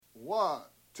1,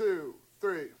 2,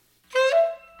 3.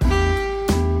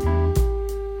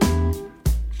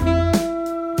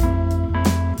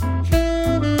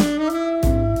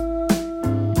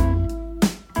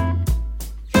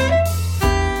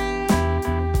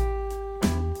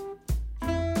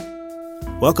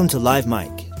 Welcome to Live Mic,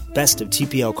 Best of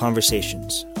TPL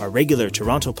Conversations, our regular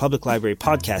Toronto Public Library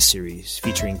podcast series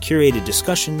featuring curated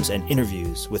discussions and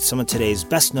interviews with some of today's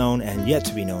best-known and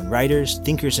yet-to-be-known writers,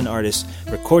 thinkers, and artists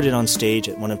recorded on stage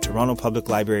at one of Toronto Public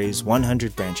Library's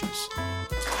 100 branches.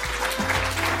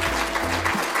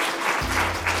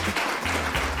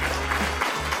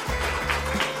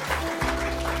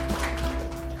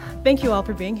 Thank you all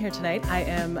for being here tonight. I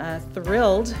am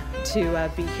thrilled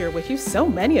to be here with you. So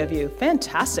many of you.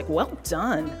 Fantastic. Well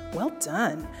done. Well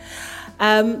done.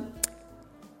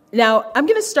 Now, I'm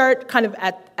going to start kind of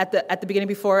at the beginning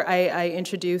before I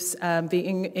introduce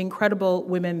the incredible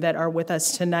women that are with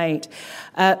us tonight.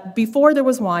 Before there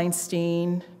was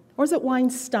Weinstein, or is it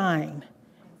Weinstein?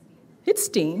 It's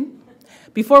Steen.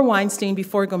 Before Weinstein,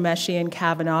 before Ghomeshi and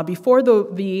Kavanaugh, before the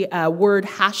word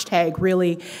hashtag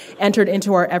really entered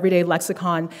into our everyday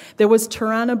lexicon, there was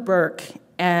Tarana Burke.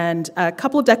 And a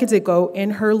couple of decades ago,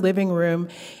 in her living room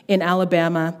in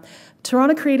Alabama,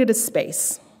 Tarana created a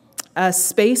space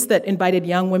that invited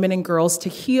young women and girls to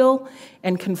heal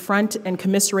and confront and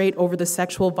commiserate over the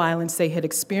sexual violence they had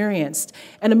experienced.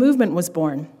 And a movement was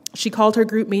born. She called her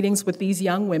group meetings with these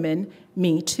young women,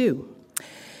 Me Too.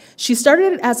 She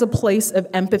started it as a place of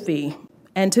empathy,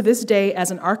 and to this day,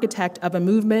 as an architect of a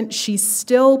movement, she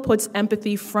still puts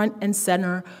empathy front and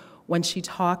center when she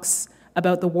talks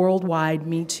about the worldwide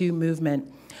Me Too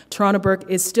movement. Tarana Burke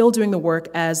is still doing the work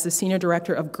as the Senior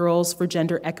Director of Girls for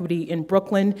Gender Equity in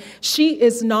Brooklyn. She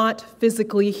is not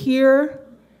physically here,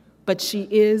 but she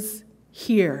is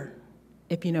here,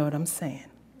 if you know what I'm saying.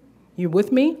 You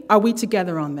with me? Are we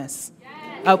together on this?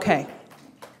 Yes. Okay.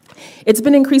 It's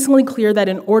been increasingly clear that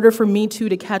in order for Me Too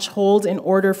to catch hold, in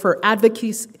order for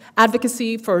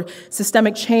advocacy for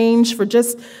systemic change, for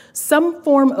just some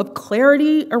form of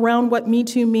clarity around what Me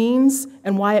Too means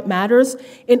and why it matters,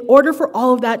 in order for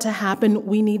all of that to happen,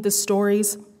 we need the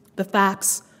stories, the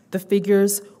facts, the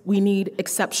figures. We need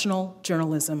exceptional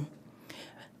journalism.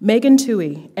 Megan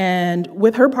Twohey, and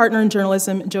with her partner in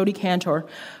journalism, Jodi Kantor,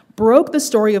 broke the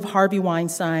story of Harvey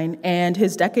Weinstein and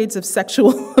his decades of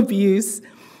sexual abuse,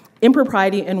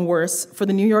 impropriety, and worse for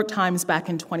the New York Times back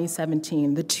in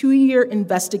 2017. The 2-year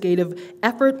investigative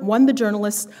effort won the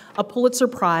journalist a Pulitzer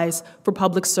Prize for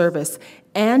public service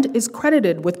and is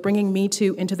credited with bringing Me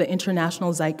Too into the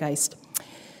international zeitgeist.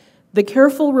 The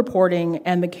careful reporting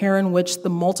and the care in which the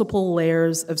multiple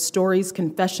layers of stories,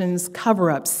 confessions,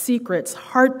 cover-ups, secrets,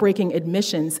 heartbreaking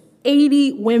admissions,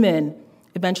 80 women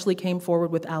eventually came forward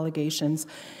with allegations.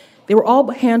 They were all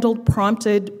handled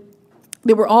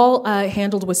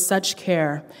with such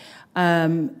care.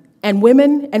 And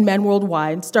women and men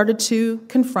worldwide started to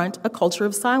confront a culture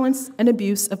of silence and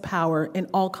abuse of power in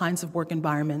all kinds of work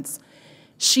environments.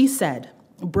 She said,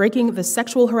 breaking the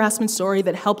sexual harassment story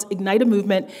that helped ignite a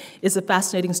movement is a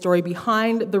fascinating story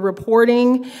behind the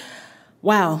reporting.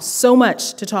 Wow, so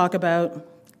much to talk about.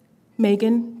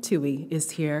 Megan Twohey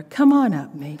is here. Come on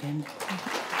up, Megan.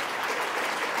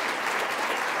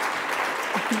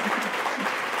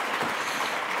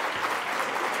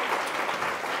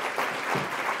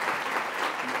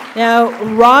 Now,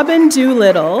 Robin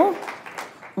Doolittle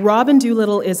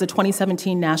is a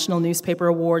 2017 National Newspaper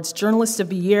Awards Journalist of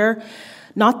the Year,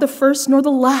 not the first nor the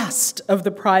last of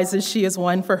the prizes she has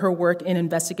won for her work in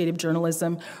investigative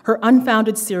journalism. Her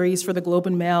Unfounded series for the Globe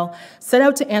and Mail set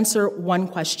out to answer one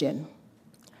question: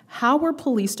 how were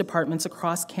police departments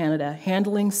across Canada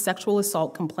handling sexual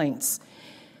assault complaints?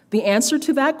 The answer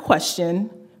to that question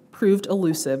proved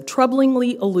elusive,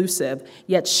 troublingly elusive,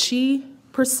 yet she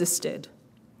persisted.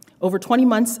 Over 20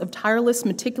 months of tireless,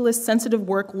 meticulous, sensitive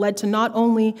work led to not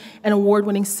only an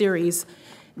award-winning series,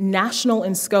 national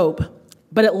in scope,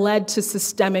 but it led to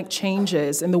systemic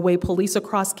changes in the way police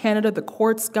across Canada, the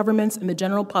courts, governments, and the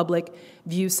general public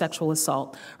view sexual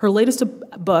assault. Her latest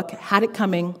book, Had It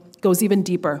Coming, goes even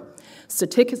deeper.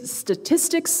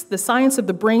 Statistics, the science of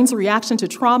the brain's reaction to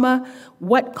trauma,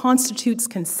 what constitutes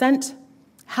consent,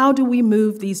 how do we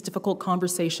move these difficult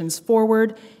conversations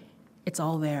forward? It's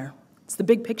all there. It's the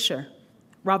big picture.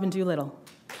 Robin Doolittle.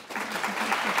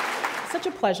 Such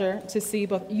a pleasure to see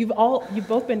both. You've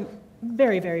both been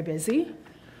very, very busy.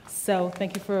 So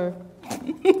thank you for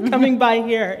coming by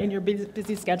here in your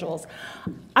busy schedules.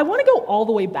 I want to go all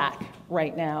the way back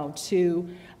right now to,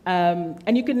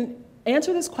 and you can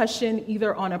answer this question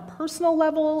either on a personal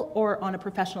level or on a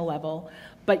professional level,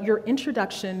 but your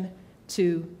introduction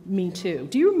to Me Too.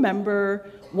 Do you remember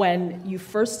when you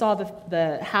first saw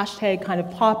the hashtag kind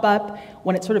of pop up,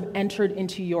 when it sort of entered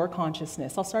into your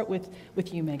consciousness? I'll start with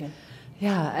you, Megan.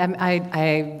 Yeah,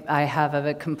 I have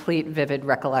a complete vivid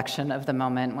recollection of the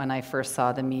moment when I first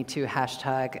saw the Me Too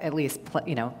hashtag, at least,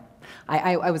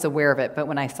 I was aware of it, but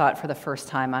when I saw it for the first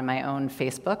time on my own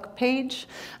Facebook page,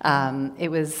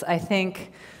 it was, I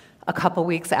think, a couple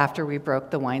weeks after we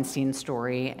broke the Weinstein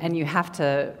story. And you have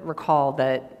to recall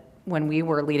that when we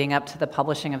were leading up to the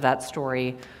publishing of that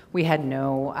story, we had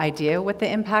no idea what the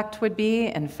impact would be.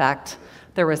 In fact,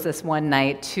 there was this one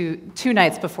night, two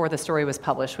nights before the story was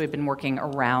published, we'd been working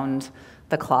around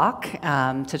the clock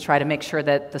to try to make sure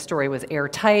that the story was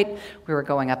airtight. We were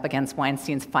going up against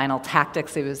Weinstein's final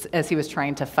tactics as he was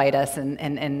trying to fight us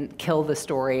and kill the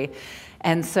story.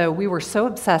 And so we were so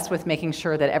obsessed with making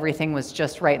sure that everything was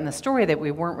just right in the story that we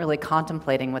weren't really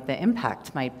contemplating what the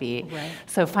impact might be. Right.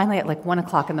 So finally at like 1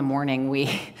 o'clock in the morning,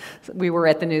 we were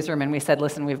at the newsroom and we said,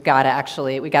 listen, we got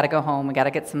to go home, we got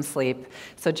to get some sleep.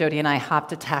 So Jody and I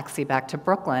hopped a taxi back to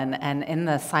Brooklyn, and in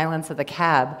the silence of the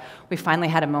cab, we finally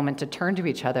had a moment to turn to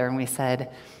each other and we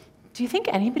said, do you think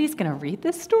anybody's going to read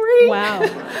this story?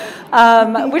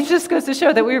 Wow. Which just goes to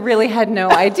show that we really had no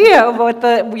idea what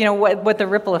the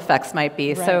ripple effects might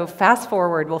be. Right. So fast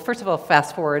forward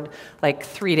like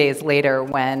 3 days later,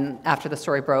 when after the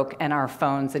story broke and our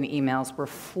phones and emails were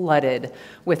flooded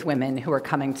with women who were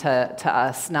coming to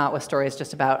us, not with stories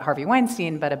just about Harvey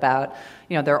Weinstein, but about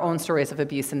their own stories of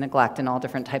abuse and neglect in all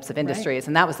different types of industries. Right.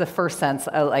 And that was the first sense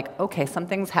of like, okay,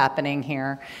 something's happening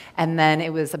here. And then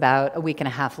it was about a week and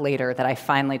a half later that I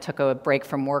finally took a break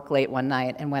from work late one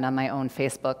night and went on my own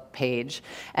Facebook page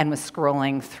and was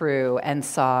scrolling through and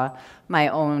saw my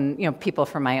own, people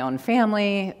from my own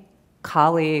family,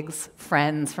 colleagues,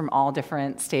 friends from all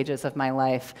different stages of my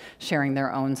life sharing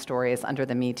their own stories under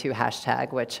the Me Too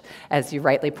hashtag, which, as you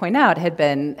rightly point out,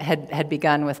 had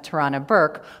begun with Tarana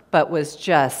Burke, but was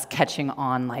just catching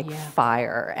on like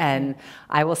fire. And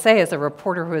I will say, as a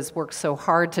reporter who has worked so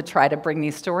hard to try to bring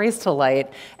these stories to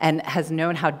light and has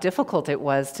known how difficult it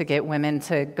was to get women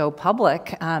to go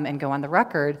public and go on the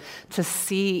record, to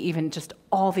see even just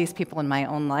all these people in my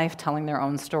own life telling their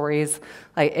own stories,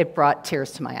 like, it brought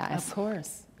tears to my eyes. Of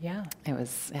course, yeah. It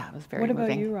was very moving. What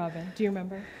about you, Robin? Do you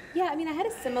remember? Yeah, I mean, I had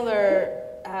a similar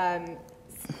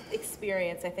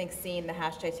experience, I think, seeing the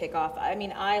hashtag take off. I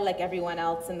mean, I, like everyone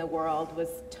else in the world, was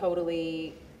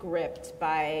totally gripped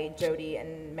by Jody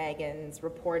and Megan's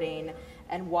reporting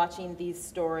and watching these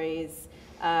stories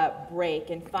break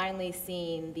and finally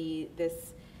seeing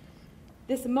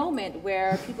this moment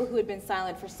where people who had been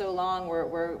silent for so long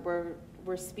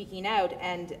were speaking out.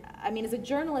 And I mean, as a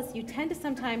journalist, you tend to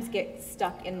sometimes get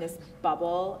stuck in this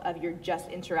bubble of you're just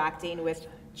interacting with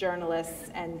journalists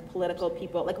and political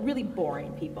people, like really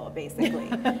boring people, basically,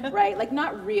 right? Like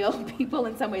not real people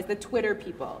in some ways, the Twitter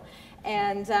people.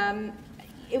 And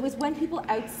it was when people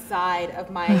outside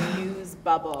of my news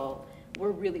bubble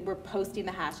were posting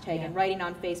the hashtag and writing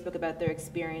on Facebook about their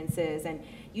experiences, and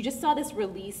you just saw this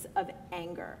release of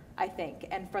anger, I think,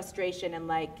 and frustration, and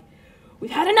like,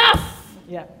 we've had enough!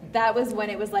 Yeah. That was when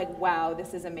it was like, wow,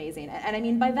 this is amazing. And I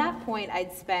mean, by that point,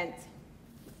 I'd spent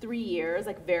 3 years,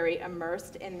 like, very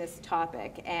immersed in this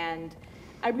topic, and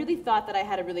I really thought that I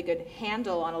had a really good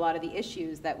handle on a lot of the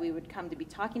issues that we would come to be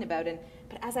talking about.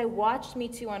 But as I watched Me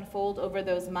Too unfold over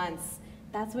those months,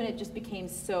 that's when it just became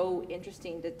so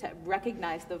interesting to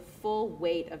recognize the full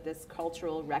weight of this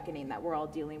cultural reckoning that we're all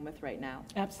dealing with right now.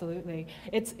 Absolutely.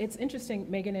 It's interesting,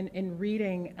 Megan, in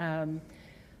reading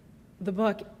the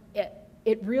book,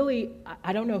 it really,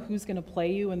 I don't know who's going to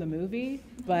play you in the movie,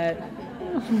 but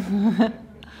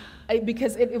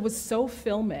because it was so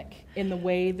filmic in the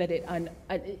way that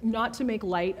it, not to make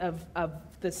light of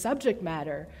the subject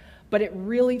matter, but it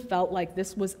really felt like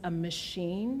this was a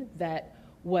machine that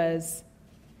was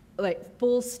like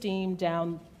full steam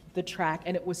down the track,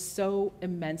 and it was so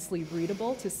immensely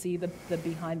readable to see the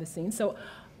behind the scenes. So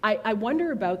I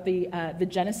wonder about the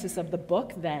genesis of the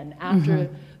book then, after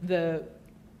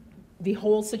the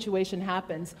whole situation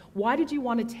happens. Why did you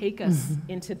want to take us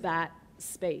into that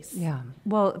space? Yeah,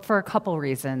 well, for a couple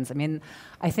reasons. I mean,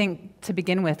 I think to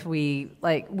begin with, we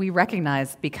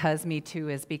recognize, because Me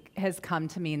Too has come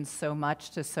to mean so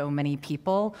much to so many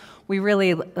people, we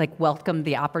really welcomed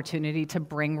the opportunity to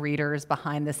bring readers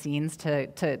behind the scenes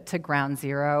to ground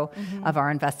zero of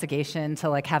our investigation,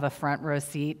 to have a front row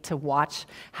seat, to watch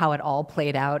how it all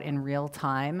played out in real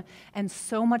time. And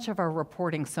so much of our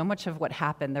reporting, so much of what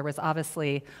happened, there was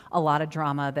obviously a lot of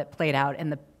drama that played out in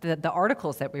the the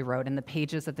articles that we wrote in the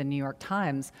pages of the New York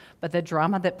Times, but the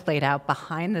drama that played out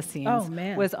behind the scenes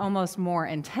was almost more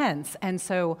intense. And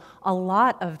so a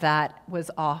lot of that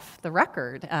was off the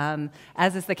record,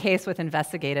 as is the case with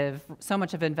so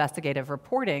much of investigative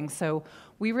reporting. So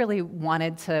we really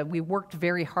we worked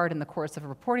very hard in the course of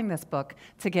reporting this book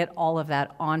to get all of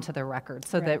that onto the record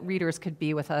so that readers could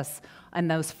be with us in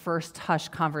those first hush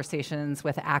conversations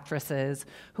with actresses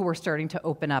who were starting to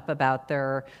open up about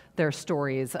their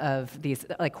stories of these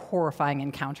like horrifying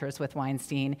encounters with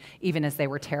Weinstein, even as they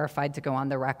were terrified to go on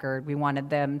the record. We wanted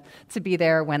them to be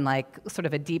there when like sort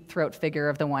of a deep throat figure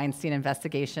of the Weinstein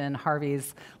investigation,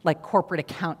 Harvey's like corporate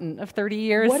accountant of 30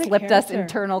 years, slipped us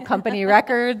internal company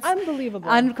records. Unbelievable.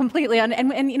 Completely.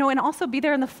 And also be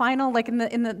there in the final, like in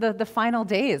the final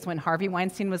days when Harvey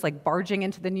Weinstein was like barging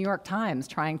into the New York Times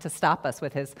trying to stop us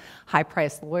with his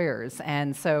high-priced lawyers.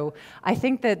 And so I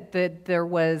think that there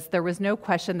was no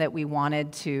question that we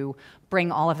wanted to bring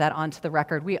all of that onto the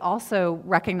record. We also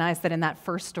recognized that in that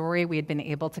first story, we had been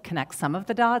able to connect some of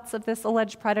the dots of this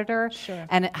alleged predator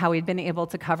and how we'd been able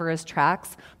to cover his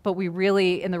tracks. But we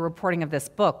really, in the reporting of this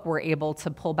book, were able to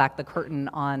pull back the curtain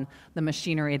on the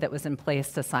machinery that was in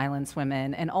place to silence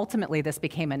women. And ultimately, this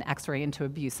became an X-ray into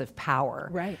abuse of power.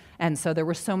 Right. And so there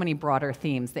were so many broader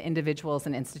themes, the individuals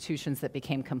and institutions that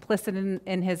became complicit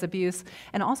in his abuse,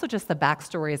 and also just the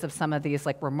backstories of some of these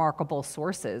like remarkable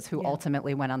sources who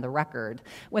ultimately went on the record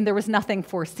when there was nothing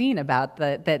foreseen about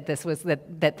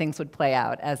that things would play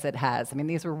out as it has. I mean,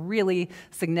 these were really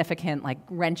significant, like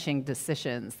wrenching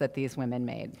decisions that these women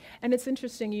made. And it's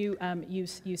interesting you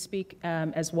speak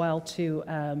as well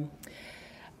to.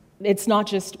 It's not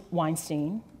just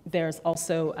Weinstein. There's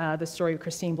also the story of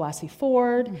Christine Blasey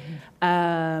Ford.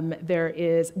 There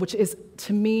is, which is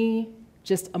to me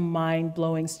just a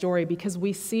mind-blowing story, because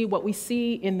we see what we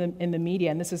see in the media,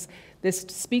 and this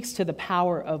speaks to the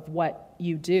power of what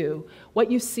you do. What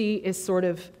you see is sort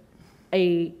of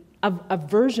a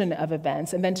version of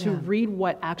events, and then to read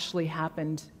what actually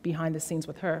happened behind the scenes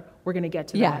with her. We're going to get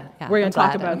to that. We're going to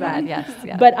talk about that.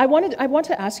 Yes. But I want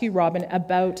to ask you, Robin,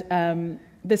 about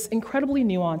this incredibly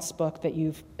nuanced book that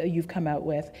you've come out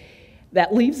with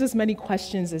that leaves as many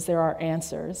questions as there are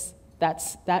answers.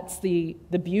 That's the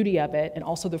beauty of it, and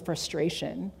also the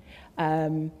frustration.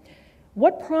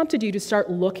 What prompted you to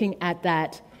start looking at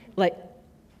that? Like,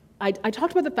 I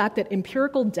talked about the fact that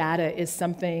empirical data is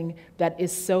something that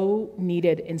is so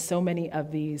needed in so many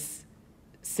of these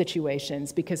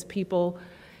situations, because people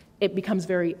become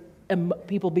very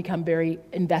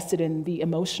invested in the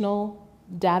emotional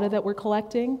data that we're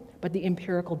collecting, but the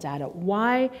empirical data.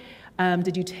 Why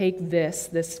did you take this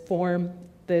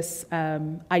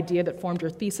idea that formed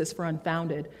your thesis for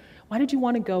Unfounded? Why did you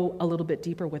want to go a little bit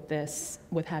deeper with this,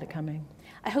 with Had It Coming?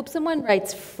 I hope someone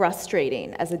writes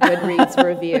frustrating as a Goodreads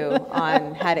review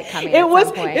on Had It Coming It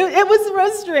was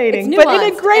frustrating, but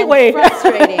in a great way.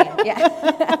 Frustrating,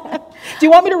 yeah. Do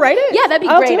you want me to write it? Yeah, that'd be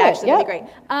great, actually. Yeah. That'd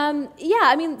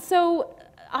be great. So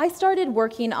I started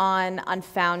working on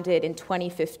Unfounded in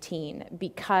 2015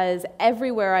 because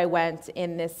everywhere I went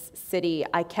in this city,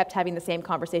 I kept having the same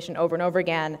conversation over and over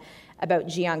again about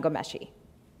Jian Ghomeshi.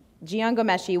 Jian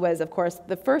Ghomeshi was, of course,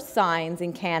 the first signs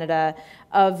in Canada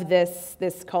of this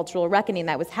cultural reckoning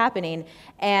that was happening,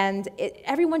 and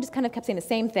everyone just kind of kept saying the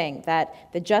same thing,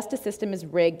 that the justice system is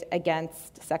rigged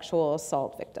against sexual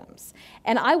assault victims.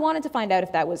 And I wanted to find out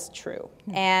if that was true.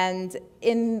 And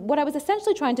what I was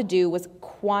essentially trying to do was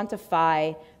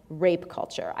quantify rape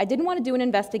culture. I didn't want to do an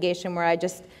investigation where I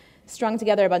just strung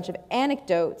together a bunch of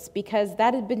anecdotes, because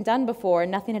that had been done before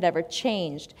and nothing had ever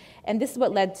changed. And this is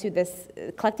what led to this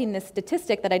collecting this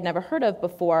statistic that I'd never heard of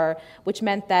before, which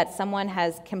meant that someone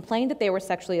has complained that they were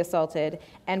sexually assaulted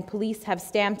and police have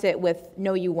stamped it with,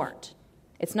 no, you weren't.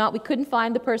 It's not, we couldn't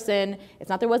find the person. It's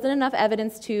not, there wasn't enough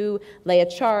evidence to lay a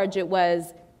charge. It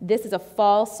was, this is a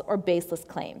false or baseless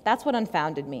claim. That's what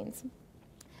unfounded means.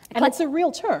 And it's a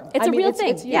real term. It's a real thing,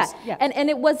 it's used, yeah. And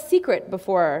it was secret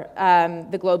before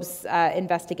the Globe's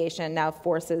investigation now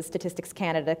forces Statistics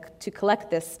Canada to collect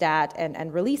this stat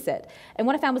and release it. And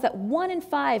what I found was that 1 in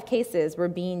 5 cases were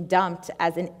being dumped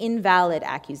as an invalid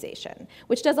accusation,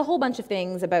 which does a whole bunch of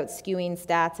things about skewing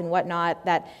stats and whatnot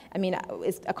that, I mean,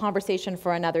 is a conversation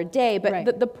for another day. But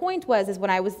right. the point was when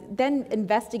I was then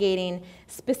investigating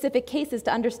specific cases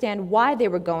to understand why they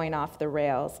were going off the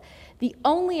rails, the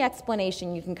only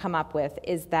explanation you can come up with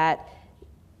is that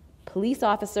police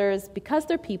officers, because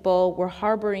they're people, were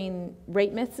harboring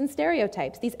rape myths and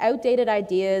stereotypes, these outdated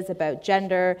ideas about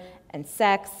gender and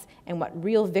sex and what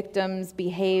real victims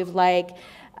behave like,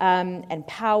 and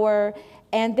power,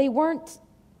 and they weren't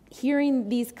hearing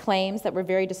these claims that were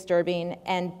very disturbing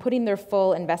and putting their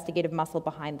full investigative muscle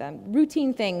behind them.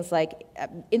 Routine things like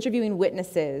interviewing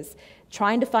witnesses,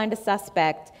 trying to find a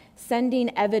suspect,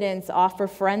 sending evidence off for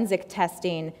forensic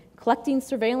testing, collecting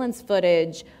surveillance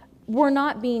footage, were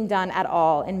not being done at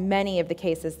all in many of the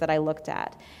cases that I looked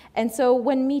at. And so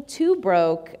when Me Too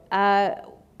broke, I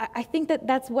think that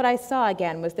that's what I saw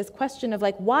again, was this question of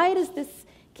like, why does this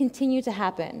continue to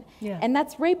happen? Yeah. And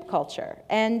that's rape culture.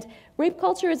 And rape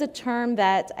culture is a term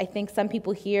that I think some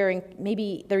people hear and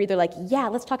maybe they're either like, yeah,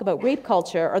 let's talk about rape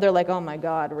culture, or they're like, oh my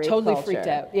God, rape culture. Totally freaked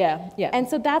out. Yeah, yeah. And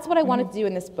so that's what I wanted to do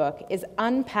in this book, is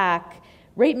unpack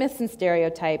rape myths and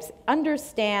stereotypes,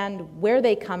 understand where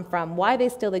they come from, why they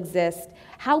still exist,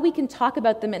 how we can talk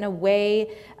about them in a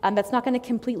way that's not going to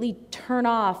completely turn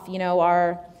off,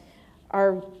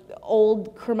 our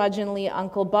old curmudgeonly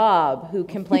Uncle Bob who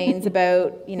complains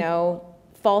about,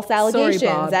 false allegations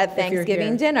Bob, at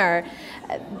Thanksgiving dinner.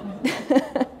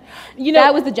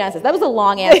 That was the genesis. That was a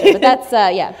long answer, but that's,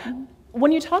 yeah.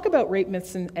 When you talk about rape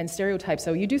myths and stereotypes,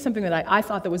 so you do something that I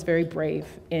thought that was very brave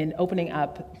in opening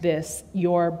up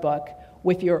your book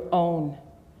with your own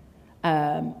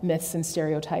myths and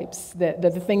stereotypes,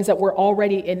 the things that were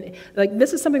already in, like,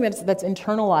 this is something that's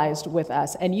internalized with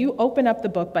us. And you open up the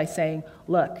book by saying,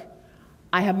 look,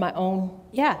 I have my own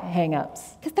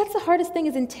hang-ups. Because that's the hardest thing,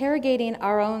 is interrogating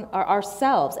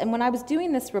ourselves. And when I was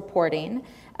doing this reporting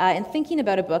and thinking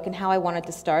about a book and how I wanted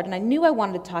to start, and I knew I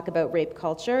wanted to talk about rape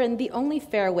culture, and the only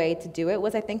fair way to do it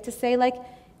was, I think, to say, like,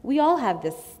 we all have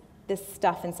this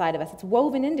stuff inside of us. It's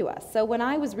woven into us. So when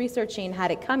I was researching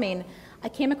Had It Coming, I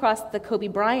came across the Kobe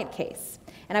Bryant case,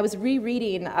 and I was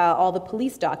rereading all the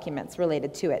police documents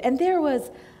related to it. And there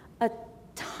was a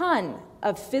ton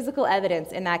of physical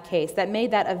evidence in that case that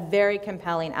made that a very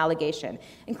compelling allegation,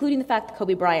 including the fact that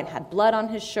Kobe Bryant had blood on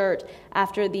his shirt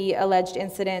after the alleged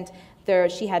incident.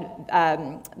 She had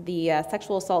the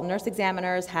sexual assault nurse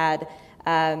examiners had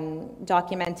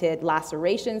documented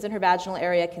lacerations in her vaginal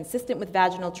area consistent with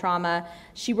vaginal trauma.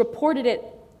 She reported it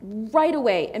right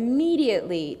away,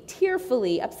 immediately,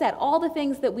 tearfully, upset, all the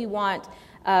things that we want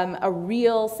a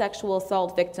real sexual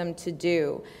assault victim to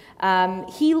do.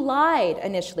 He lied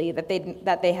initially that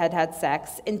they had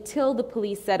sex until the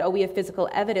police said, oh, we have physical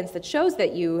evidence that shows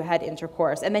that you had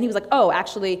intercourse. And then he was like, oh,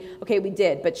 actually, okay, we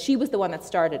did, but she was the one that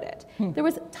started it. There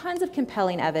was tons of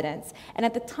compelling evidence. And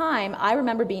at the time, I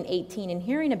remember being 18 and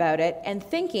hearing about it and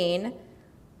thinking,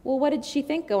 well, what did she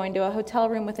think going to a hotel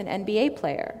room with an NBA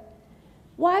player?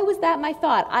 Why was that my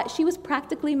thought? She was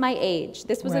practically my age.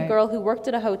 This was a girl who worked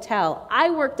at a hotel. I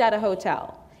worked at a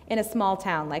hotel in a small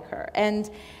town like her. And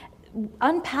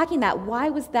unpacking that, why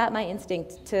was that my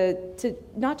instinct to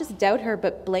not just doubt her,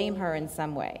 but blame her in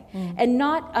some way? And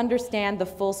not understand the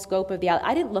full scope of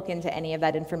I didn't look into any of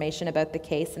that information about the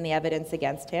case and the evidence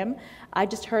against him. I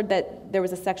just heard that there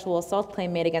was a sexual assault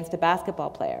claim made against a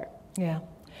basketball player. Yeah.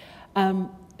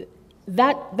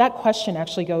 That question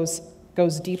actually goes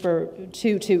deeper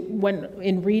to when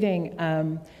in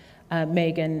reading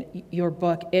Megan, your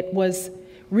book, it was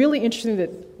really interesting that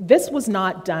this was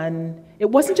not done, it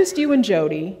wasn't just you and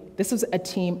Jody, this was a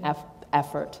team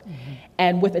effort.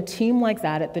 And with a team like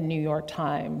that at the New York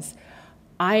Times,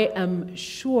 I am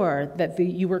sure that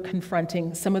you were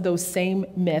confronting some of those same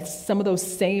myths, some of those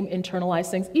same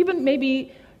internalized things, even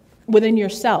maybe within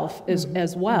yourself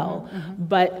as well.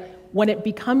 But when it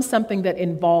becomes something that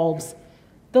involves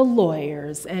the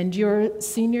lawyers and your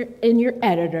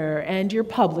editor and your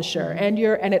publisher and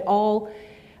it all,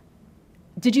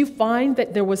 did you find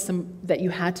that there was that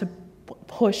you had to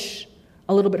push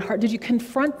a little bit hard? Did you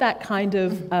confront that kind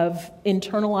of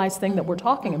internalized thing that we're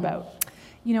talking about?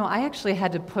 I actually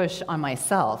had to push on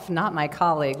myself, not my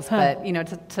colleagues, but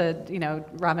to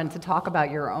Robin, to talk about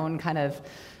your own kind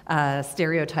of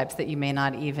stereotypes that you may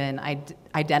not even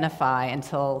identify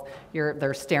until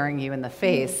they're staring you in the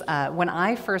face. When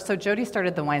I first, so Jody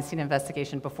started the Weinstein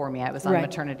investigation before me. I was on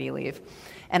maternity leave.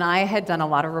 And I had done a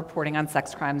lot of reporting on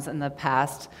sex crimes in the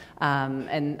past,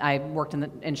 and I worked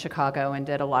in Chicago and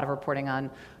did a lot of reporting on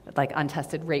like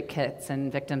untested rape kits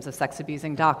and victims of sex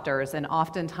abusing doctors. And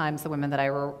oftentimes the women that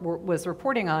I was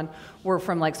reporting on were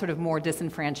from like sort of more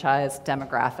disenfranchised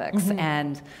demographics.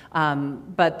 And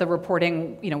but the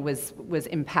reporting, was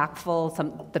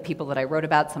impactful. The people that I wrote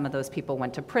about, some of those people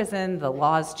went to prison. The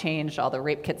laws changed. All the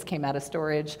rape kits came out of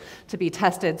storage to be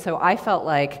tested. So I felt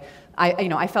like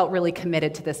I felt really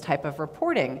committed to this type of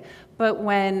reporting. But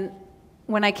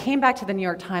when I came back to the New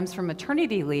York Times from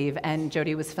maternity leave and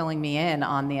Jody was filling me in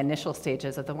on the initial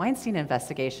stages of the Weinstein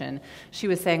investigation, she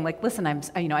was saying, like, listen,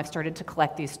 I've started to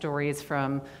collect these stories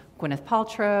from Gwyneth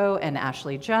Paltrow and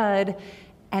Ashley Judd,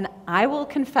 and I will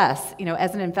confess,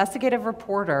 as an investigative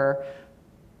reporter,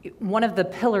 one of the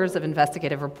pillars of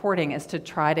investigative reporting is to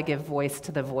try to give voice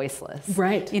to the voiceless.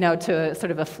 Right. To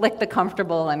sort of afflict the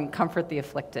comfortable and comfort the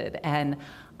afflicted. And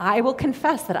I will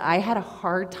confess that I had a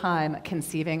hard time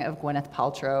conceiving of Gwyneth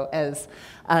Paltrow as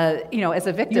a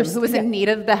victim who was in need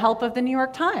of the help of the New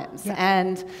York Times. Yeah.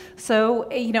 And so,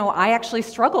 I actually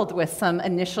struggled with some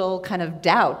initial kind of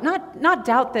doubt, not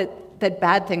doubt that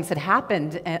bad things had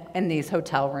happened in these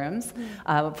hotel rooms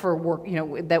for work,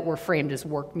 that were framed as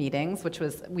work meetings,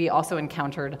 we also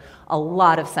encountered a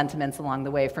lot of sentiments along the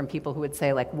way from people who would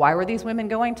say, like, why were these women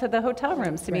going to the hotel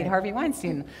rooms to meet Harvey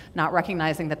Weinstein, not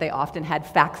recognizing that they often had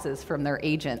faxes from their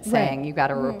agent saying, you got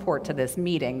to report to this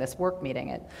meeting, this work meeting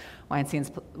at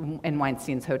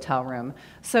Weinstein's hotel room.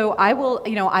 So I will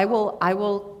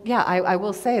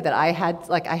say that I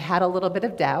had a little bit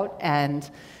of doubt, and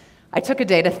I took a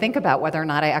day to think about whether or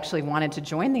not I actually wanted to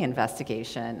join the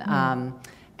investigation.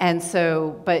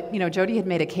 But Jodi had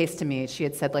made a case to me. She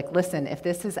had said, like, listen, if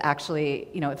this is actually,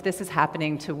 if this is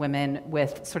happening to women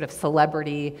with sort of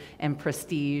celebrity and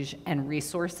prestige and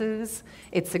resources,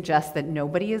 it suggests that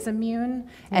nobody is immune.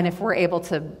 And if we're able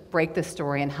to break this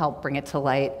story and help bring it to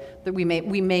light, that we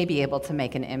may be able to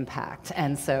make an impact.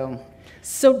 And so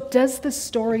does the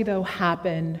story, though,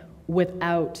 happen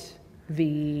without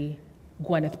the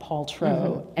Gwyneth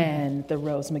Paltrow and the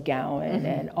Rose McGowan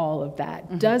and all of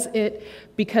that? Does it,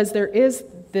 because there is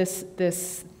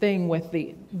this thing with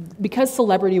because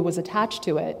celebrity was attached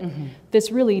to it,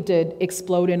 this really did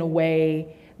explode in a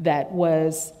way that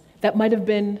might have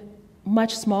been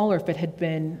much smaller if it had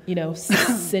been,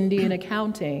 Cindy in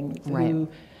accounting, who,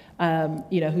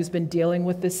 who's been dealing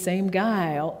with this same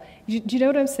guy. Do you know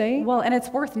what I'm saying? Well, and it's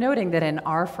worth noting that in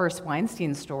our first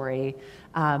Weinstein story,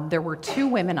 there were 2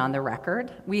 women on the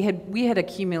record. We had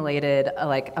accumulated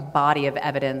a body of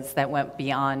evidence that went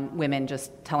beyond women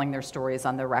just telling their stories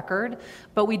on the record,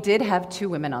 but we did have 2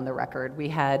 women on the record. We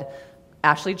had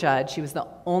Ashley Judd. She was the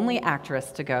only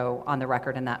actress to go on the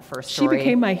record in that first story. She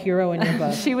became my hero in your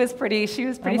book. She was pretty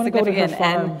significant. Go to her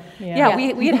farm.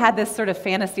 And we had this sort of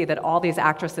fantasy that all these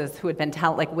actresses who had been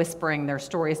whispering their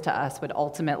stories to us would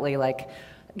ultimately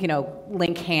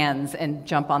link hands and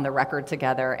jump on the record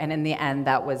together. And in the end,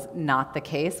 that was not the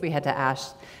case. We had to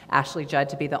ask Ashley Judd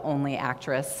to be the only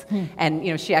actress.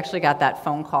 And, she actually got that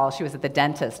phone call. She was at the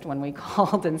dentist when we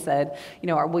called and said,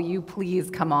 will you please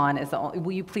come on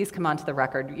will you please come on to the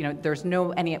record? There's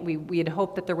we had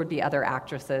hoped that there would be other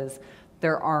actresses.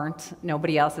 There aren't.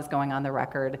 Nobody else is going on the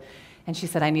record. And she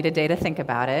said, I need a day to think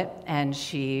about it. And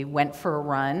she went for a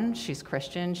run. She's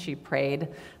Christian. She prayed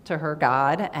to her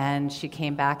God, and she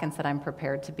came back and said, I'm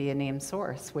prepared to be a named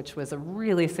source, which was a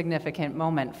really significant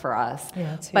moment for us.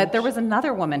 Yeah, it's but huge. there was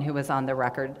another woman who was on the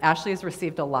record. Ashley has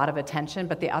received a lot of attention,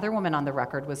 but the other woman on the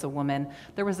record was a woman.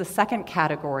 There was a second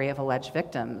category of alleged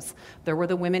victims. There were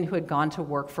the women who had gone to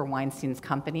work for Weinstein's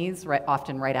companies,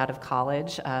 often right out of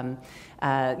college. They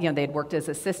had worked as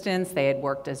assistants, they had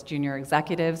worked as junior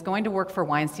executives. Going to work for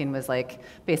Weinstein was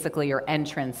basically your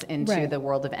entrance into the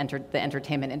world of the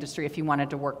entertainment industry if you wanted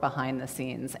to work behind the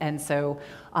scenes. And so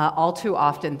all too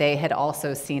often they had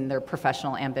also seen their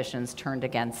professional ambitions turned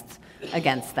against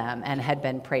them and had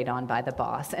been preyed on by the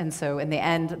boss. And so in the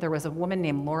end, there was a woman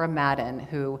named Laura Madden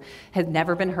who had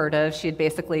never been heard of. She had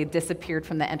basically disappeared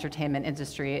from the entertainment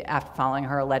industry after following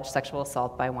her alleged sexual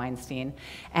assault by Weinstein.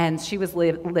 And she was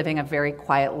living a very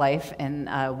quiet life in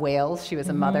Wales. She was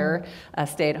a mother, a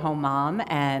stay-at-home mom,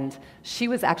 and she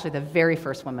was actually the very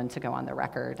first woman to go on the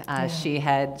record.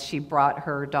 She brought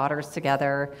her daughters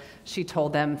together. She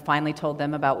finally told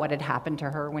them about what had happened to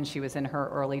her when she was in her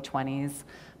early 20s.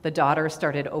 The daughters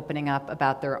started opening up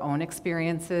about their own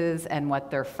experiences and what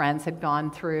their friends had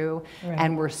gone through,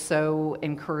 and were so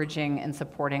encouraging and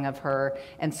supporting of her.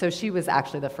 And so she was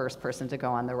actually the first person to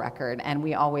go on the record. And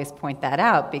we always point that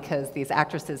out because these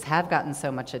actresses have gotten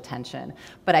so much attention.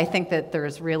 But I think that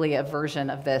there's really a version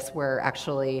of this where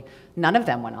actually none of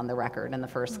them went on the record in the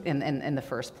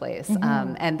first place.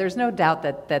 And there's no doubt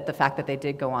that the fact that they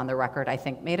did go on the record, I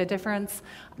think, made a difference.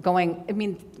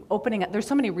 Opening up, there's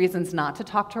so many reasons not to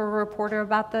talk to a reporter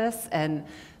about this, and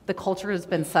the culture has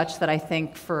been such that I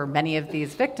think for many of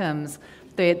these victims,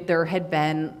 there had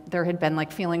been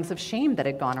feelings of shame that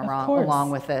had gone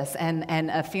along with this,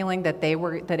 and a feeling that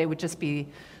it would just be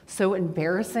so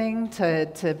embarrassing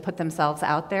to put themselves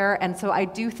out there. And so I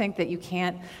do think that you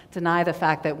can't deny the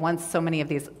fact that once so many of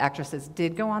these actresses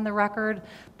did go on the record,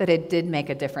 that it did make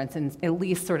a difference in at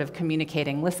least sort of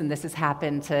communicating, listen, this has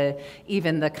happened to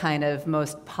even the kind of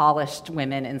most polished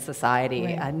women in society.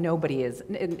 Right. Nobody is,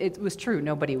 it was true,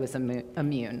 nobody was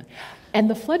immune. And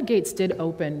the floodgates did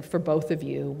open for both of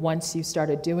you once you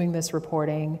started doing this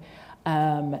reporting,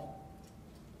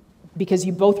 because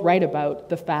you both write about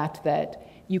the fact that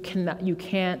you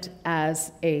can't,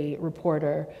 as a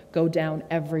reporter, go down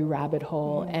every rabbit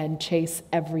hole and chase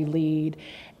every lead.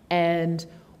 And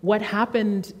what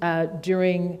happened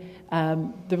during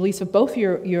the release of both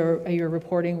your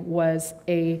reporting was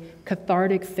a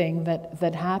cathartic thing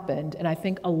that happened. And I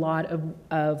think a lot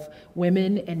of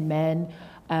women and men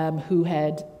who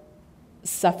had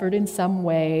suffered in some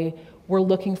way were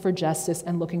looking for justice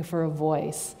and looking for a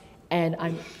voice. And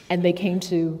they came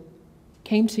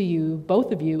to you,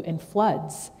 both of you, in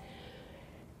floods.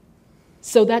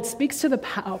 So that speaks to the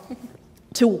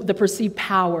perceived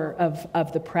power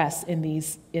of the press in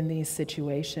these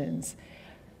situations.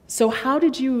 So how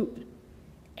did you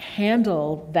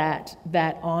handle that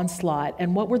onslaught,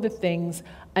 and what were the things?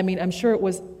 I mean, I'm sure it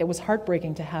was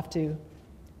heartbreaking to have to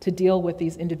deal with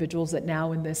these individuals that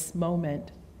now in this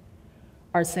moment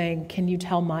are saying, "Can you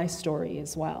tell my story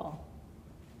as well?"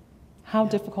 How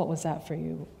difficult was that for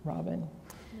you, Robin?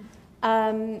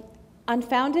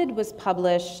 Unfounded was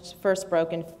published, first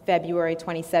broke in February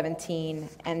 2017,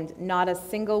 and not a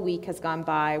single week has gone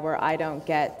by where I don't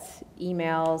get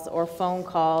emails or phone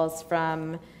calls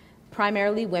from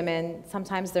primarily women,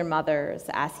 sometimes their mothers,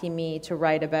 asking me to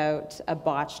write about a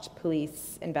botched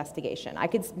police investigation. I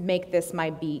could make this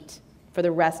my beat for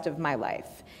the rest of my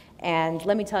life. And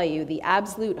let me tell you, the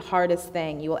absolute hardest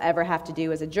thing you will ever have to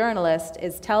do as a journalist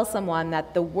is tell someone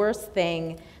that the worst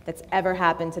thing that's ever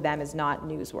happened to them is not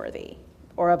newsworthy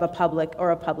or of a public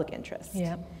interest.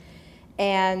 Yeah.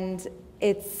 And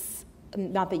it's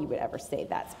not that you would ever say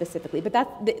that specifically, but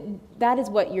that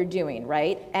is what you're doing,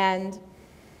 right? And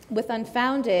with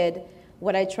Unfounded,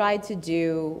 what I tried to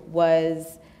do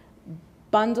was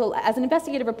bundle, as an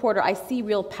investigative reporter, I see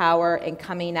real power in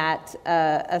coming at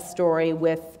a story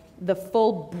with the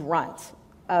full brunt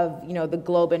of, the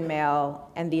Globe and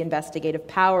Mail and the investigative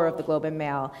power of the Globe and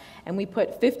Mail. And we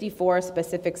put 54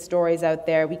 specific stories out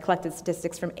there. We collected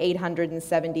statistics from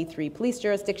 873 police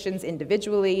jurisdictions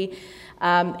individually.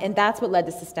 And that's what led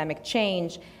to systemic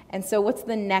change. And so what's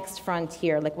the next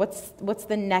frontier? Like, what's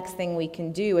the next thing we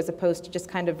can do, as opposed to just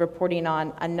kind of reporting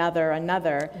on another.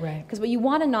 Right. Because what you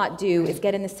want to not do is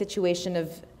get in the situation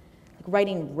of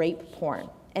writing rape porn.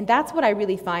 And that's what I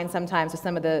really find sometimes with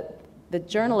some of the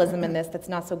journalism in this that's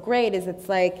not so great, is it's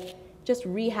like just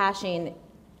rehashing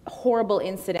horrible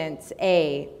incidents,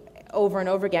 over and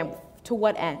over again. To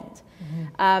what end?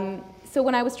 Mm-hmm. So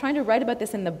when I was trying to write about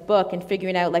this in the book and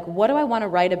figuring out, like, what do I want to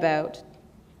write about,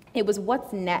 it was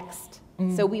what's next.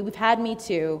 Mm-hmm. So we've had Me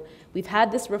Too, we've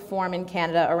had this reform in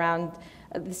Canada around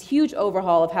this huge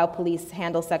overhaul of how police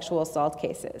handle sexual assault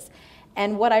cases.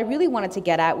 And what I really wanted to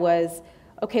get at was,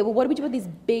 okay, well, what do we do with these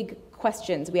big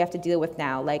questions we have to deal with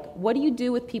now? Like, what do you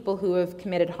do with people who have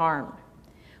committed harm?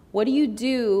 What do you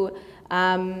do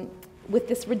with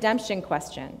this redemption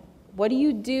question? What do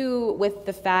you do with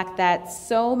the fact that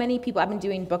so many people, I've been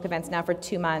doing book events now for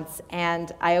 2 months,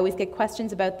 and I always get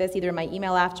questions about this, either in my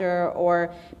email after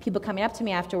or people coming up to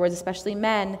me afterwards, especially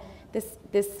men.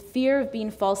 This fear of being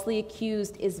falsely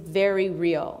accused is very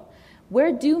real.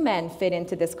 Where do men fit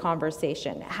into this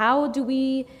conversation? How do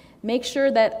we make sure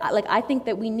that, I think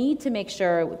that we need to make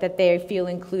sure that they feel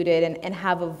included and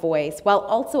have a voice, while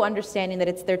also understanding that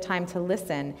it's their time to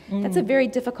listen. That's a very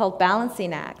difficult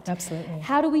balancing act. Absolutely.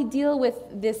 How do we deal with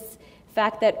this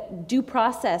fact that due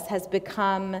process has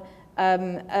become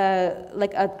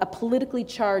a politically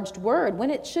charged word when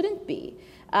it shouldn't be?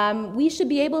 We should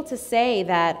be able to say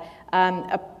that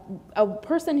a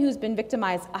person who's been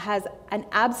victimized has an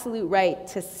absolute right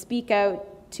to speak out,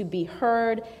 to be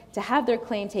heard, to have their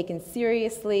claim taken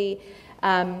seriously.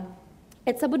 And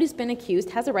somebody who's been accused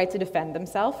has a right to defend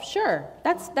themselves. Sure,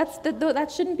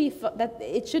 that shouldn't be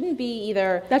it shouldn't be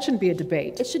either. That shouldn't be a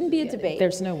debate. It shouldn't be a debate.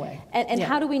 There's no way. And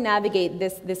how do we navigate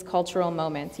this cultural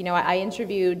moment? I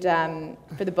interviewed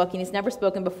for the book, and he's never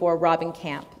spoken before, Robin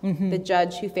Camp, the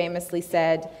judge who famously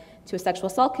said to a sexual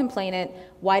assault complainant,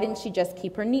 "Why didn't you just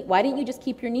keep your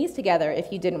knees together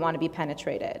if you didn't want to be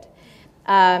penetrated?"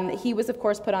 He was, of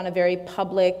course, put on a very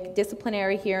public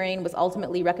disciplinary hearing, was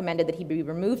ultimately recommended that he be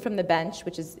removed from the bench,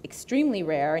 which is extremely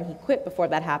rare, and he quit before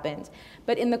that happened.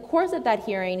 But in the course of that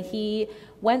hearing, he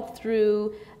went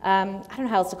through, I don't know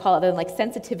how else to call it, other than like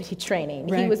sensitivity training.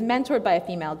 Right. He was mentored by a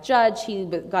female judge. He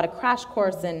got a crash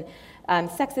course in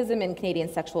sexism and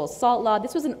Canadian sexual assault law.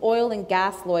 This was an oil and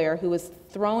gas lawyer who was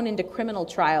thrown into criminal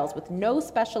trials with no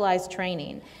specialized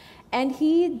training. And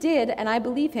he did, and I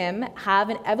believe him, have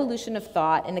an evolution of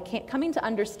thought and coming to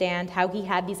understand how he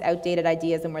had these outdated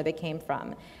ideas and where they came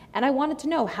from. And I wanted to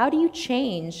know, how do you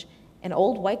change an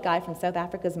old white guy from South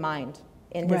Africa's mind?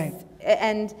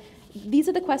 And these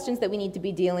are the questions that we need to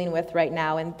be dealing with right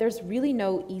now, and there's really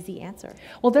no easy answer.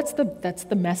 Well, that's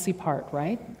the messy part,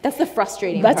 right? That's the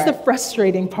frustrating part. That's the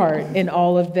frustrating part in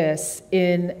all of this.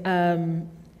 In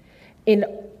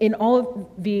all of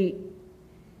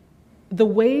the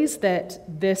ways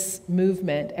that this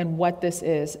movement and what this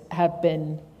is have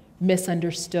been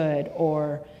misunderstood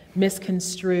or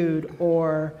misconstrued,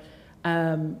 or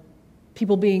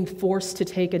people being forced to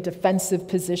take a defensive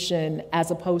position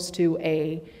as opposed to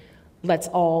a let's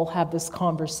all have this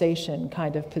conversation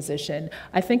kind of position.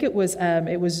 I think it was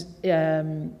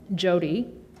Jody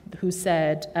who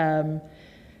said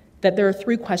that there are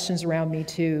 3 questions around Me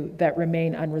Too that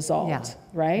remain unresolved,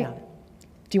 right? Yeah.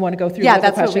 Do you want to go through what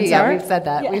the questions are? We've said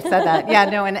that. Yeah. We've said that. Yeah,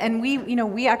 no, and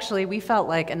we felt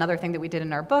like another thing that we did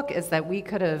in our book is that we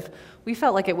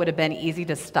felt like it would have been easy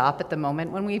to stop at the moment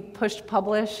when we pushed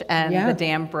publish and the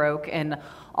dam broke and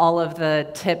all of the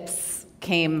tips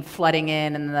came flooding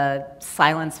in and the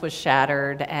silence was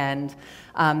shattered, and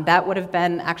that would have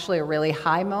been actually a really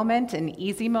high moment, an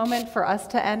easy moment for us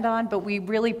to end on, but we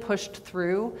really pushed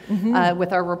through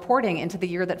with our reporting into the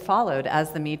year that followed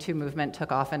as the Me Too movement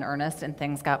took off in earnest and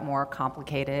things got more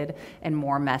complicated and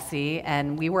more messy.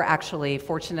 And we were actually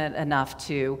fortunate enough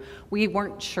we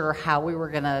weren't sure how we were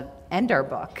going to end our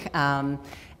book.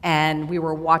 And we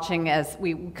were watching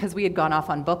because we had gone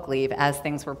off on book leave as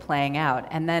things were playing out.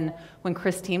 And then when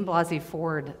Christine Blasey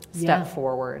Ford stepped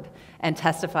forward and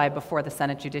testified before the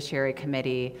Senate Judiciary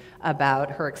Committee about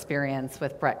her experience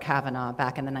with Brett Kavanaugh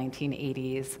back in the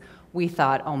 1980s, we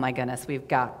thought, oh my goodness, we've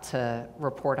got to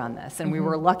report on this. And we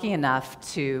were lucky enough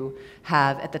to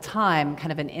have, at the time,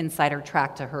 kind of an insider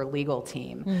track to her legal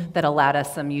team that allowed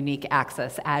us some unique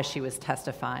access as she was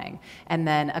testifying. And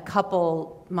then a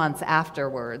couple months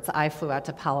afterwards, I flew out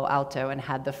to Palo Alto and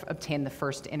had obtained the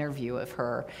first interview of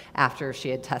her after she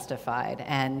had testified.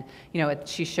 And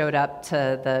she showed up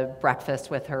to the breakfast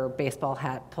with her baseball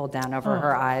hat pulled down over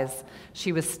her eyes.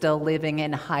 She was still living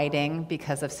in hiding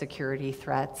because of security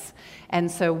threats. And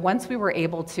so once we were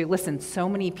able to listen, so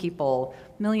many people,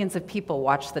 millions of people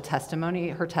watched her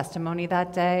testimony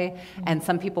that day, and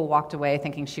some people walked away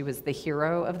thinking she was the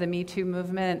hero of the Me Too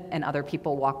movement, and other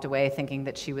people walked away thinking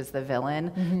that she was the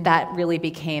villain. That really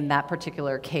became, that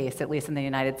particular case, at least in the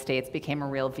United States, became a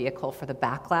real vehicle for the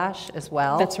backlash as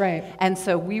well. That's right. And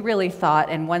so we really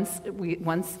thought, and once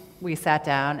we sat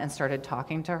down and started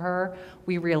talking to her,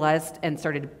 we realized and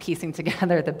started piecing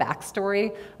together the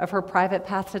backstory of her private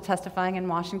path to testifying in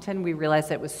Washington. We realized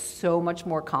that it was so much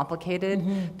more complicated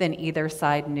than either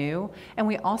side knew. And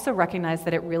we also recognized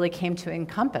that it really came to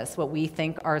encompass what we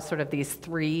think are sort of these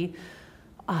 3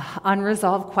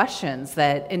 unresolved questions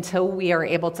that until we are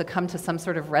able to come to some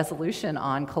sort of resolution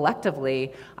on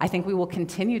collectively, I think we will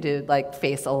continue to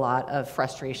face a lot of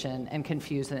frustration and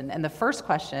confusion. And the first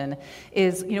question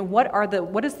is,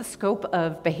 what is the scope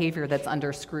of behavior that's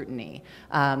under scrutiny?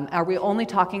 Are we only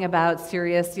talking about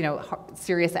serious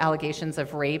allegations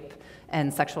of rape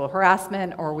and sexual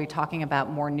harassment, or are we talking about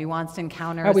more nuanced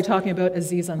encounters? Are we talking about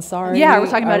Aziz Ansari? Yeah, we're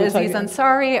talking about Aziz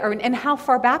Ansari, and how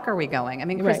far back are we going? I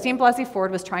mean, Christine Blasey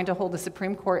Ford was seeking to hold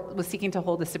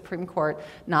the Supreme Court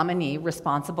nominee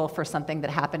responsible for something that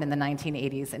happened in the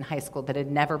 1980s in high school that had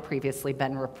never previously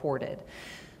been reported.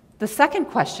 The second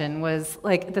question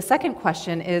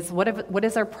is, what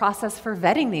is our process for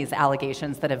vetting these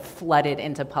allegations that have flooded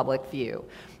into public view?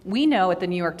 We know at the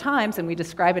New York Times, and we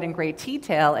describe it in great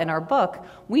detail in our book,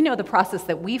 we know the process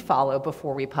that we follow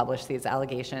before we publish these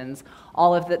allegations,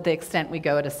 all of the extent we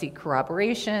go to seek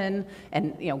corroboration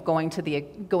and going to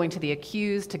the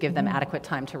accused to give them adequate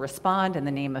time to respond in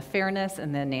the name of fairness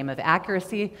and the name of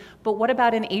accuracy. But what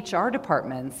about in HR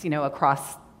departments,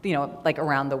 across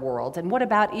around the world? And what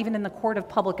about even in the court of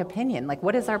public opinion?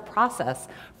 What is our process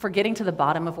for getting to the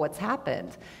bottom of what's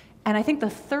happened? And I think the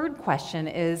third question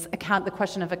is the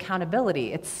question of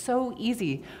accountability. It's so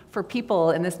easy for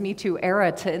people in this Me Too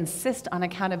era to insist on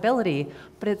accountability,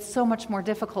 but it's so much more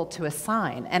difficult to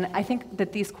assign. And I think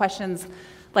that these questions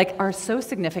are so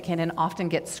significant and often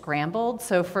get scrambled.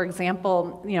 So, for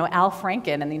example, Al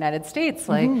Franken in the United States,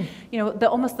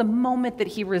 almost the moment that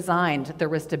he resigned, there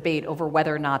was debate over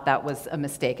whether or not that was a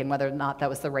mistake and whether or not that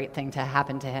was the right thing to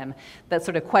happen to him. That's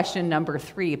sort of question number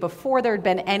 3, before there had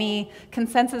been any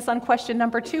consensus on question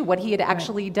number 2, what he had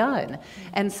actually done.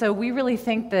 And so we really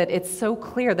think that it's so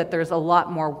clear that there's a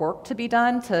lot more work to be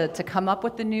done to come up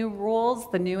with the new rules,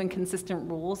 the new and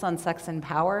consistent rules on sex and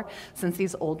power, since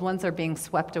these old ones are being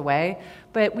swept away.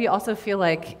 But we also feel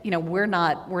like, we're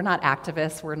not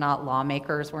activists, we're not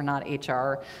lawmakers, we're not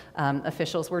HR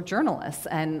officials, we're journalists.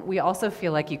 And we also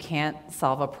feel like you can't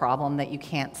solve a problem that you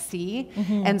can't see.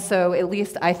 And so at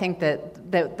least I think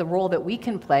that the role that we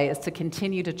can play is to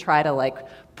continue to try to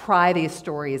pry these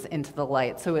stories into the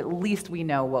light, so at least we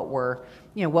know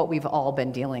what we've all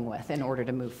been dealing with in order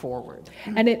to move forward.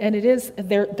 And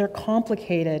they're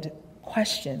complicated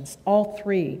questions, all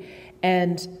 3.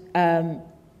 And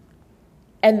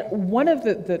one of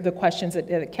the questions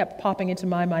that kept popping into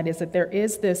my mind is that there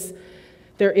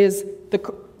is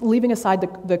leaving aside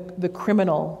the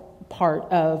criminal part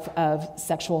of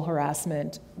sexual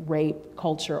harassment, rape,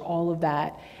 culture, all of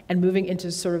that, and moving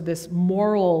into sort of this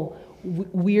moral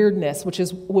weirdness, which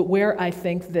is where I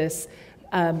think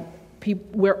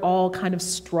we're all kind of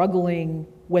struggling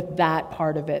with that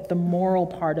part of it, the moral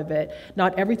part of it.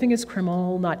 Not everything is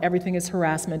criminal, not everything is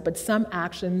harassment, but some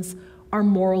actions are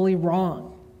morally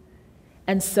wrong.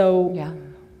 And so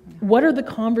what are the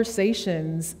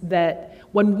conversations that,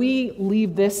 when we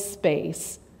leave this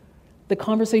space, the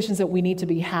conversations that we need to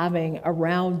be having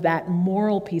around that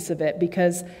moral piece of it?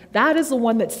 Because that is the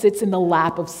one that sits in the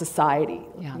lap of society.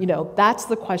 That's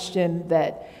the question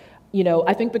that,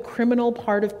 I think the criminal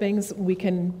part of things, we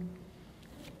can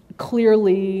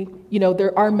clearly,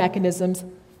 there are mechanisms,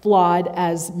 flawed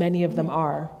as many of them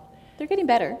are. They're getting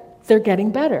better. They're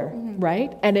getting better,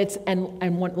 right? And it's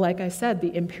like I said,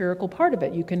 the empirical part of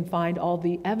it, you can find all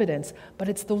the evidence, but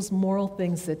it's those moral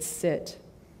things that sit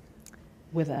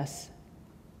with us.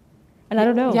 And I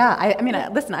don't know. Yeah,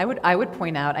 listen, I would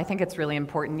point out, I think it's really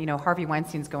important, Harvey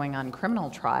Weinstein's going on criminal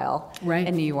trial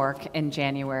in New York in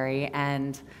January,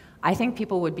 and I think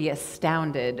people would be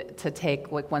astounded to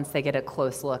take, once they get a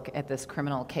close look at this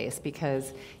criminal case,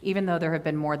 because even though there have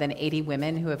been more than 80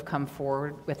 women who have come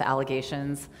forward with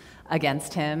allegations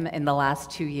against him in the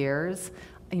last 2 years,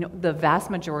 the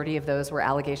vast majority of those were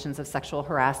allegations of sexual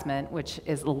harassment, which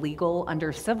is illegal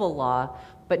under civil law,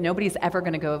 but nobody's ever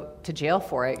going to go to jail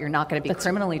for it. You're not going to be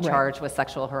criminally charged with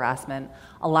sexual harassment.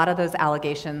 A lot of those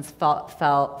allegations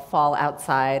fall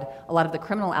outside, a lot of the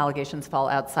criminal allegations fall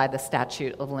outside the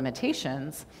statute of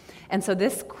limitations. And so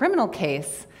this criminal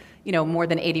case, more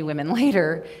than 80 women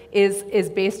later, is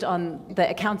based on the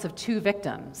accounts of 2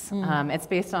 victims. It's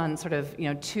based on sort of,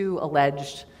 2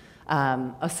 alleged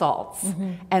assaults.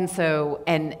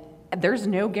 And there's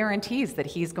no guarantees that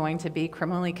he's going to be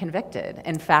criminally convicted.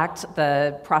 In fact,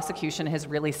 the prosecution has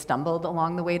really stumbled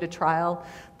along the way to trial.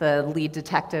 The lead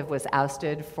detective was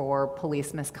ousted for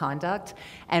police misconduct.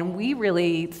 And we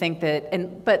really think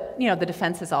that, but the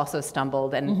defense has also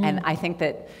stumbled. And I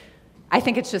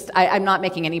think it's just, I'm not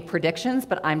making any predictions,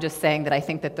 but I'm just saying that I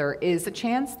think that there is a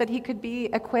chance that he could be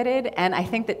acquitted. And I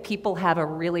think that people have a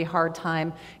really hard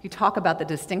time. You talk about the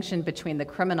distinction between the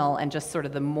criminal and just sort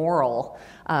of the moral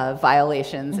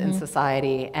violations in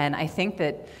society. And I think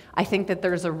that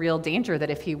there's a real danger that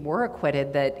if he were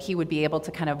acquitted, that he would be able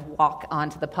to kind of walk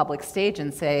onto the public stage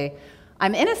and say,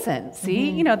 I'm innocent.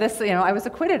 See, I was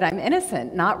acquitted. I'm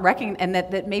innocent. And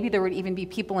that maybe there would even be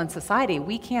people in society.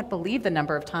 We can't believe the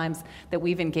number of times that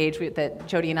we've engaged with, that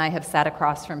Jody and I have sat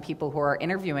across from people who are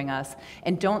interviewing us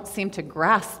and don't seem to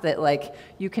grasp that,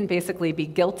 you can basically be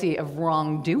guilty of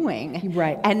wrongdoing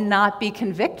and not be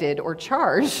convicted or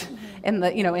charged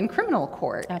in criminal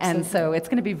court. Absolutely. And so it's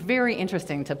going to be very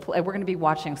interesting we're going to be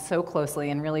watching so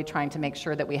closely and really trying to make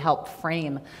sure that we help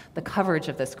frame the coverage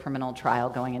of this criminal trial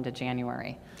going into January.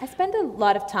 I spend a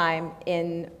lot of time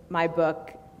in my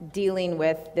book dealing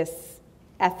with this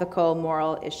ethical,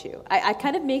 moral issue. I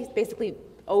kind of basically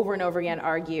over and over again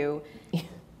argue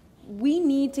we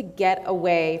need to get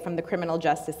away from the criminal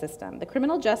justice system. The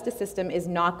criminal justice system is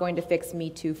not going to fix Me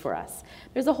Too for us.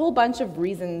 There's a whole bunch of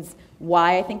reasons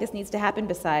why I think this needs to happen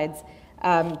besides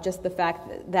just the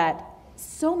fact that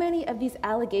so many of these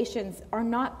allegations are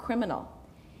not criminal.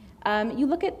 You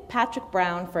look at Patrick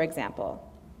Brown, for example.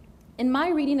 In my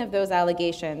reading of those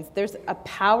allegations, there's a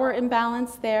power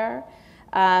imbalance there.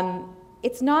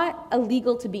 it's not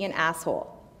illegal to be an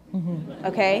asshole,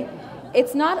 okay?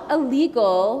 It's not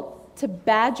illegal to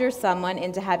badger someone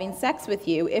into having sex with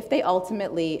you if they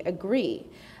ultimately agree.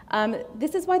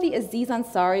 This is why the Aziz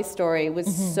Ansari story was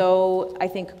so, I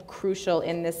think, crucial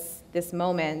in this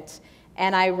moment.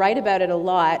 And I write about it a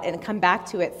lot and come back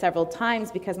to it several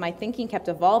times because my thinking kept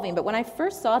evolving. But when I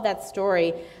first saw that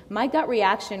story, my gut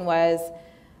reaction was,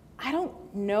 I don't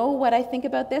know what I think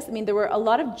about this. I mean, there were a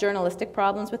lot of journalistic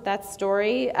problems with that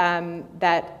story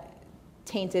that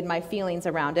tainted my feelings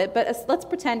around it. But let's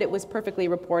pretend it was perfectly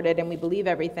reported and we believe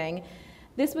everything.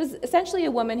 This was essentially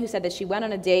a woman who said that she went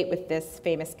on a date with this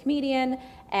famous comedian,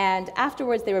 and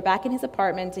afterwards they were back in his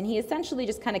apartment, and he essentially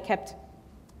just kind of kept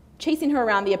chasing her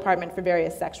around the apartment for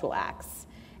various sexual acts.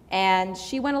 And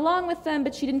she went along with them,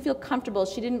 but she didn't feel comfortable.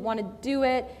 She didn't want to do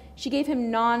it. She gave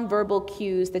him nonverbal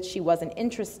cues that she wasn't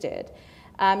interested.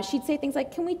 She'd say things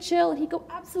like, "Can we chill?" And he'd go,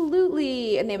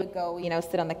 "Absolutely." And they would go,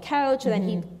 sit on the couch, and then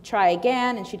he'd try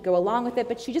again, and she'd go along with it.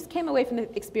 But she just came away from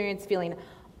the experience feeling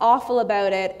awful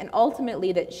about it, and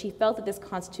ultimately that she felt that this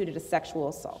constituted a sexual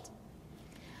assault.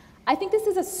 I think this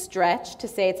is a stretch to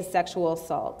say it's a sexual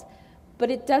assault,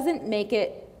 but it doesn't make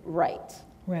it right.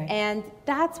 Right. And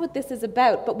that's what this is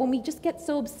about. But when we just get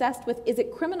so obsessed with, is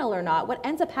it criminal or not, what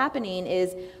ends up happening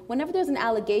is whenever there's an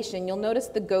allegation, you'll notice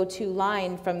the go-to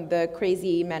line from the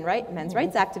crazy men's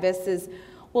rights activists is,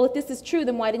 well, if this is true,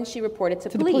 then why didn't she report it to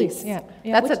police? Yeah.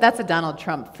 That's a Donald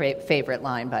Trump favorite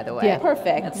line, by the way. Yeah.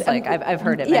 Perfect. It's like, I've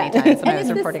heard it many times when I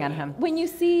was reporting on him. When you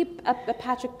see a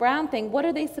Patrick Brown thing, what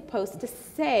are they supposed to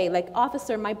say? Like,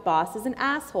 "Officer, my boss is an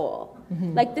asshole."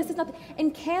 Like, this is not...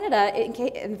 In Canada, and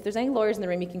if there's any lawyers in the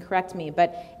room, you can correct me,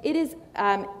 but it is...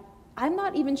 I'm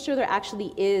not even sure there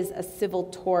actually is a civil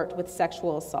tort with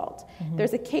sexual assault.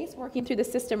 There's a case working through the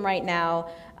system right now,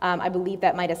 I believe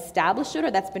that might establish it,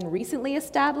 or that's been recently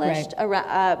established,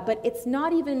 but it's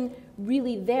not even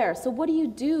really there. So what do you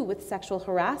do with sexual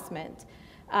harassment?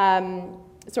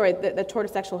 The tort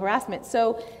of sexual harassment.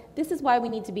 So this is why we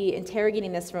need to be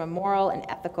interrogating this from a moral and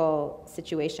ethical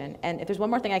situation. And if there's one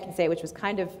more thing I can say, which was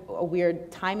kind of a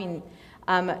weird timing,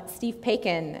 Steve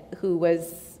Paikin, who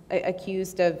was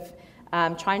accused of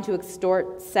trying to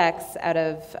extort sex out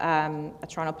of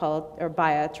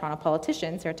by a Toronto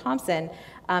politician, Sarah Thompson.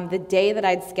 The day that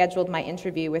I'd scheduled my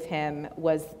interview with him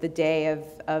was the day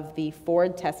of the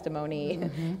Ford testimony,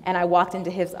 and I walked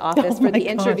into his office for the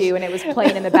interview, and it was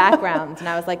playing in the background, and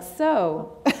I was like,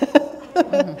 "So,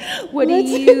 what do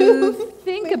you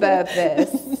think about this?"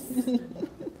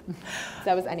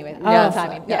 That was anyway.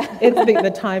 Timing. Yeah, it's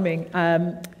the timing.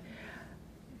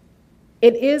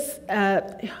 It is,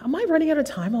 am I running out of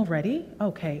time already?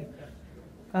 Okay.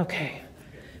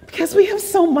 Because we have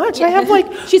so much. I have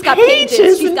She's got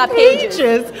pages. She's got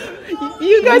pages.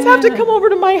 You guys have to come over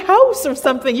to my house or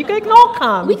something. You guys can all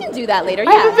come. We can do that later,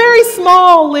 I have a very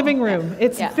small living room.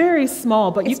 It's very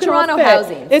small, but you can Toronto all fit.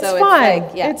 housing. It's so fine.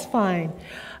 It's fine.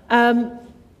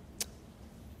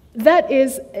 That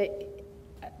is,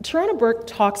 Tarana Burke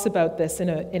talks about this in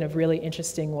a really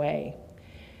interesting way.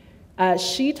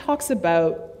 She talks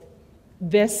about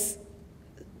this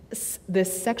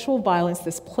sexual violence,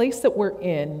 this place that we're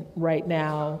in right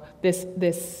now, this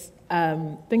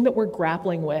thing that we're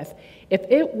grappling with. If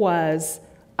it was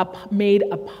made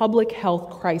a public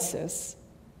health crisis,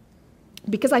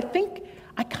 because I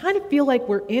kind of feel like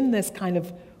we're in this kind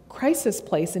of crisis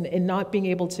place in not being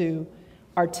able to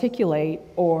articulate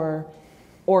or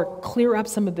clear up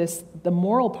some of the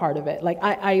moral part of it. Like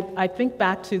I think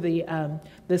back to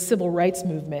the civil rights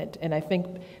movement, and I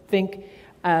think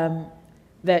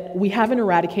that we haven't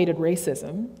eradicated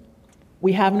racism,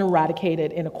 we haven't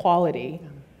eradicated inequality,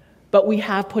 but we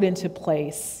have put into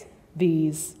place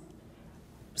these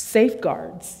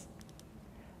safeguards.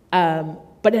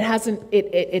 But it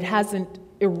hasn't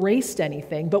erased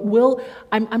anything. But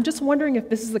I'm just wondering if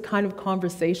this is the kind of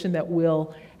conversation that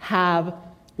we'll have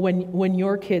when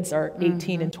your kids are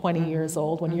 18 and 20 years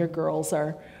old, when your girls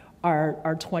are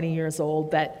 20 years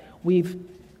old, that we've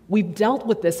dealt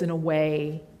with this in a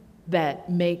way that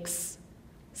makes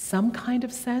some kind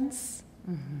of sense.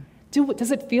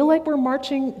 Does it feel like we're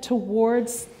marching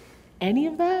towards any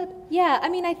of that? Yeah, I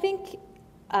mean, I think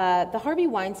the Harvey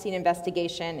Weinstein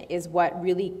investigation is what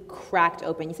really cracked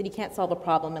open. You said you can't solve a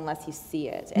problem unless you see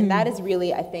it. And that is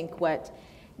really, I think, what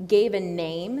gave a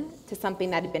name to something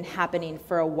that had been happening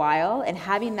for a while, and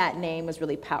having that name was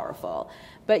really powerful.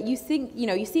 But you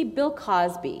see Bill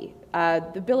Cosby,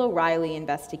 the Bill O'Reilly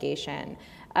investigation.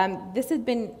 This has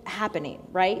been happening,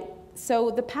 right? So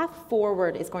the path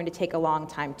forward is going to take a long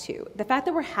time too. The fact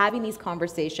that we're having these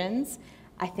conversations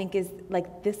I think is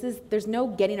like, there's no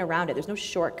getting around it. There's no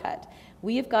shortcut.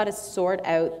 We have got to sort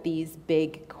out these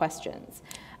big questions.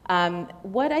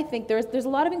 What I think, there's a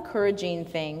lot of encouraging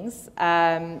things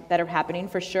that are happening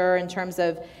for sure, in terms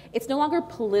of it's no longer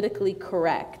politically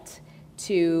correct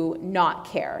to not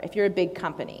care if you're a big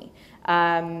company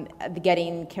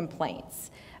getting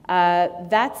complaints.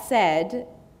 That said,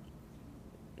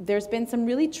 there's been some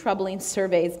really troubling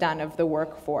surveys done of the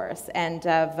workforce and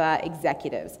of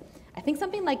executives. I think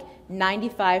something like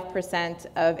 95%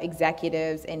 of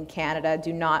executives in Canada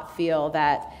do not feel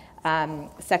that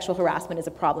sexual harassment is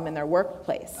a problem in their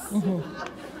workplace.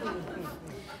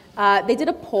 They did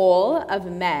a poll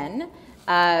of men.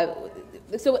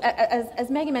 So as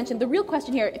Megan mentioned, the real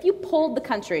question here, if you polled the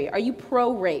country, are you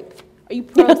pro-rape? Are you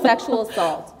pro-sexual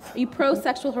assault? Are you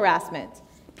pro-sexual harassment?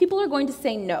 People are going to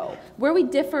say no. Where we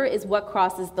differ is what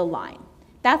crosses the line.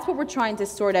 That's what we're trying to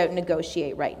sort out and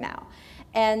negotiate right now.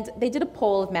 And they did a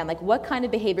poll of men, like what kind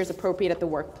of behavior is appropriate at the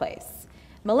workplace?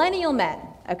 Millennial men,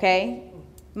 okay?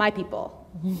 My people.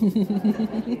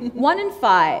 1 in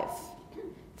 5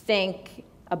 think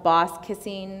a boss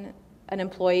kissing an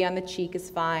employee on the cheek is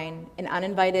fine, an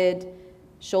uninvited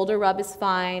shoulder rub is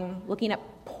fine, looking at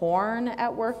porn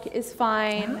at work is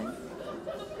fine.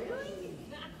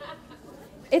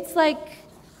 It's like,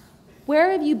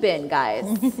 where have you been, guys?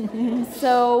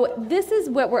 So this is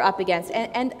what we're up against,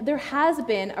 and there has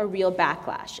been a real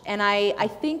backlash. And I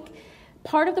think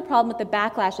part of the problem with the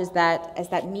backlash is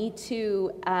that Me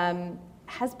Too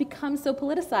has become so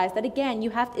politicized that, again,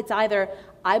 it's either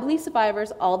I believe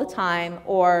survivors all the time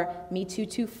or Me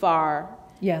Too far.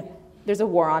 Yeah. There's a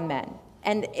war on men.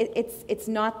 And it's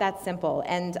not that simple.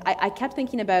 And I kept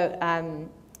thinking about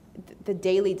the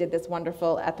Daily did this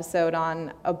wonderful episode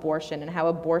on abortion and how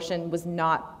abortion was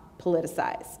not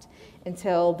politicized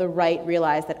until the right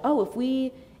realized that, oh, if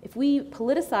we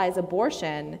politicize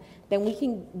abortion, then we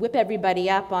can whip everybody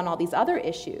up on all these other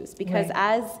issues. Because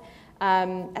as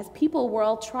people, we're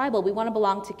all tribal. We want to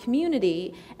belong to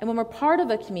community, and when we're part of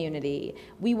a community,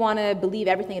 we want to believe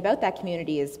everything about that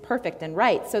community is perfect and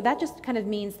right. So that just kind of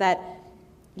means that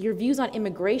your views on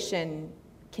immigration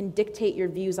can dictate your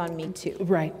views on Me Too.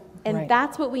 Right. And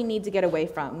that's what we need to get away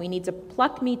from. We need to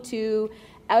pluck Me Too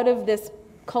out of this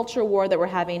culture war that we're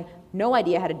having. No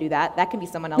idea how to do that. That can be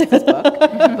someone else's book.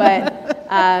 But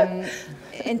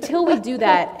until we do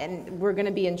that, and we're going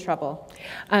to be in trouble.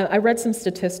 I read some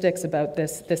statistics about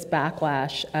this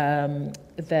backlash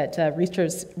that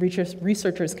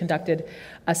researchers conducted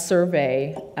a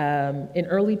survey in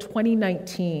early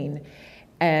 2019,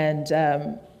 and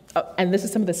this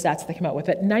is some of the stats they came out with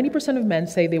it. 90% of men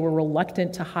say they were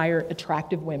reluctant to hire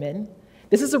attractive women.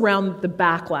 This is around the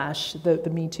backlash, the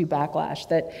Me Too backlash,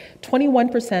 that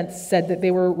 21% said that they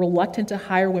were reluctant to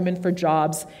hire women for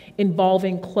jobs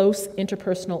involving close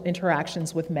interpersonal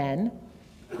interactions with men.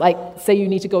 Like, say you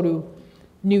need to go to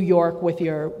New York with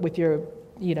your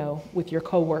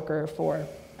coworker for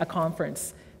a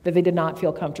conference, that they did not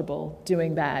feel comfortable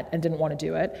doing that and didn't want to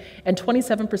do it. And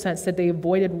 27% said they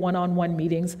avoided one-on-one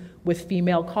meetings with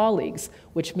female colleagues,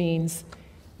 which means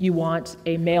you want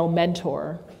a male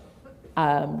mentor.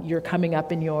 You're coming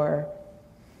up in your,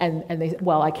 and they,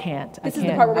 well, I can't. This is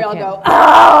the part where we all go,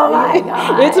 oh my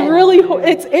God. It's really,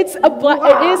 it is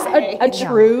a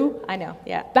true I know,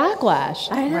 yeah.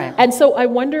 backlash. I know. Right. And so I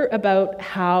wonder about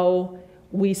how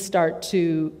we start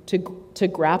to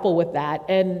grapple with that,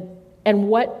 and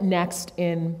what next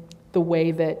in the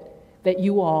way that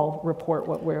you all report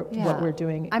what we're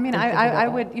doing. I mean, I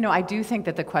would, I do think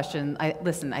that the question, I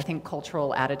think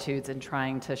cultural attitudes and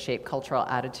trying to shape cultural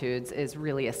attitudes is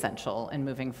really essential in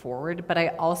moving forward. But I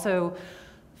also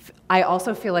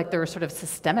feel like there are sort of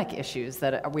systemic issues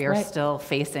that we are still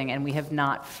facing and we have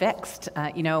not fixed.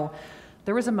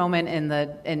 There was a moment in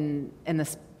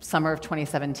the summer of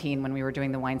 2017 when we were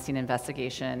doing the Weinstein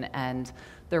investigation, and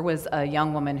there was a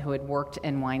young woman who had worked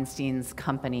in Weinstein's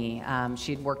company.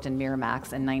 She'd worked in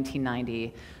Miramax in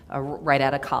 1990, right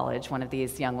out of college, one of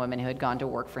these young women who had gone to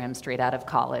work for him straight out of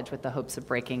college with the hopes of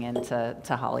breaking into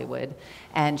Hollywood.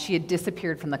 And she had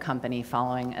disappeared from the company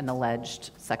following an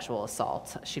alleged sexual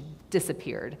assault. She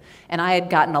disappeared. And I had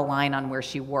gotten a line on where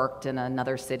she worked in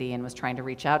another city and was trying to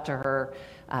reach out to her.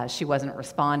 She wasn't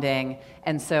responding.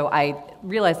 And so I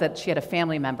realized that she had a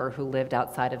family member who lived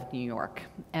outside of New York.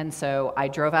 And so I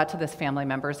drove out to this family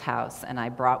member's house, and I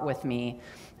brought with me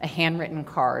a handwritten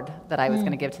card that I was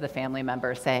going to give to the family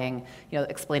member saying,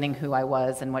 explaining who I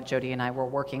was and what Jodi and I were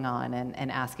working on,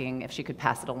 and asking if she could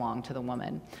pass it along to the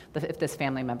woman, if this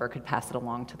family member could pass it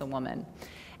along to the woman.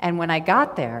 And when I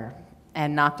got there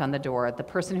and knocked on the door, the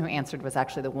person who answered was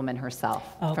actually the woman herself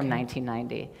from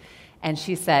 1990. And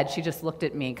she said, she just looked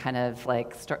at me kind of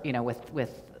like,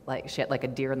 with like, she had like a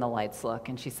deer in the lights look.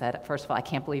 And she said, first of all, I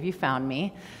can't believe you found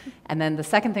me. And then the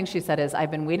second thing she said is,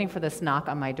 I've been waiting for this knock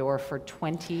on my door for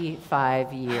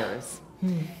 25 years.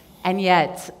 And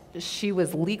yet, she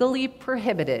was legally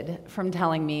prohibited from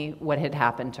telling me what had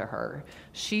happened to her.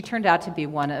 She turned out to be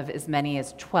one of as many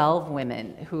as 12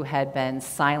 women who had been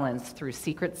silenced through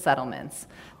secret settlements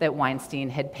that Weinstein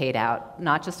had paid out,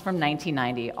 not just from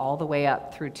 1990, all the way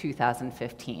up through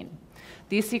 2015.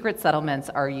 These secret settlements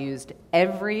are used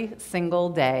every single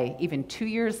day, even 2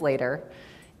 years later,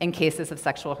 in cases of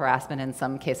sexual harassment and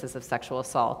some cases of sexual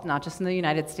assault, not just in the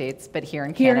United States, but here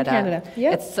in Canada. Here in Canada,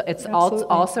 yeah. It's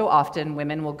also often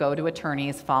women will go to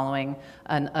attorneys following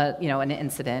an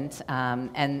incident,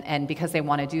 and because they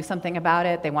want to do something about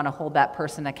it, they want to hold that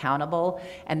person accountable,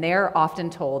 and they're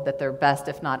often told that their best,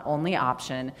 if not only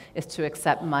option, is to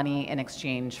accept money in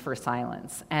exchange for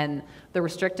silence. And the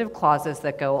restrictive clauses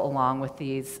that go along with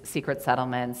these secret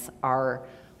settlements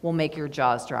will make your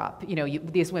jaws drop.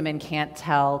 These women can't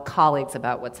tell colleagues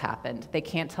about what's happened. They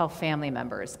can't tell family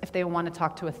members. If they want to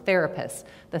talk to a therapist,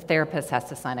 the therapist has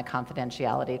to sign a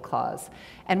confidentiality clause.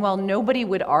 And while nobody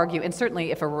would argue, and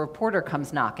certainly if a reporter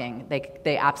comes knocking,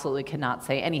 they absolutely cannot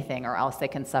say anything, or else they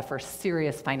can suffer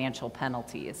serious financial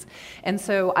penalties. And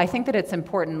so I think that it's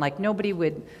important, like nobody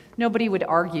would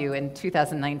argue in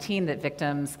 2019 that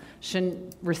victims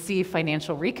shouldn't receive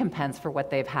financial recompense for what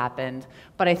they've happened,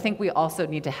 but I think we also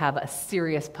need to have a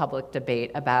serious public debate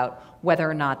about whether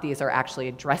or not these are actually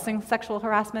addressing sexual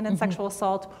harassment and sexual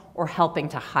assault, or helping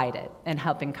to hide it and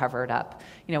helping cover it up.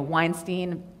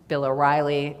 Weinstein, Bill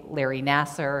O'Reilly, Larry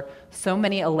Nassar, so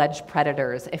many alleged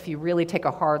predators, if you really take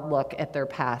a hard look at their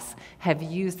past, have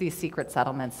used these secret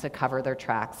settlements to cover their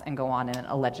tracks and go on and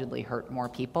allegedly hurt more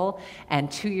people. And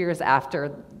 2 years after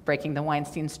breaking the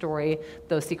Weinstein story,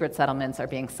 those secret settlements are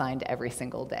being signed every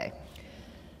single day.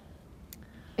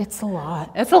 It's a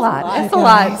lot. It's a lot. It's a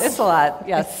lot. It's a lot.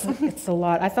 Yes. It's a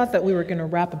lot. I thought that we were going to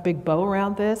wrap a big bow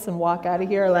around this and walk out of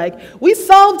here like, we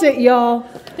solved it, y'all.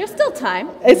 There's still time.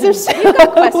 Is there still? You've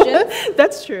got questions.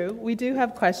 That's true. We do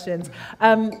have questions.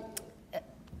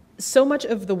 So much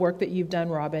of the work that you've done,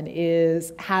 Robin,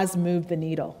 has moved the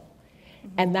needle.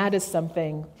 And that is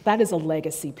a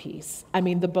legacy piece. I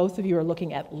mean, the both of you are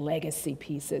looking at legacy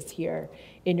pieces here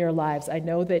in your lives. I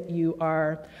know that you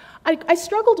are, I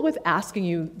struggled with asking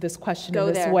you this question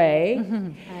in this way.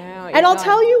 And I'll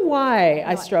tell you why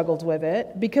I struggled with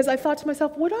it, because I thought to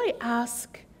myself, would I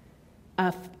ask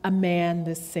a man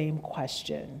this same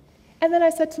question? And then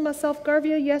I said to myself,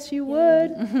 Garvia, yes, you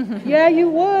would. Yeah, you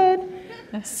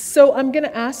would. So I'm going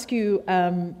to ask you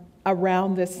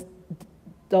around this,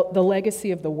 the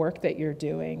legacy of the work that you're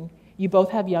doing. You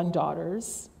both have young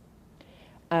daughters.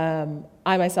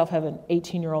 I myself have an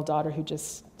 18-year-old daughter who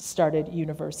just started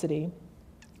university.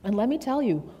 And let me tell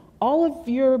you, all of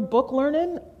your book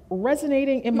learning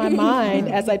resonating in my mind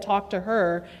as I talked to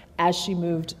her as she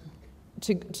moved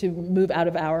to move out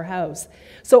of our house.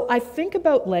 So I think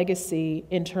about legacy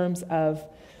in terms of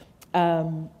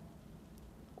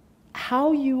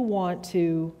how you want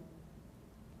to,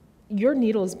 your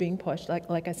needle is being pushed,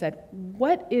 like I said.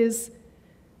 What is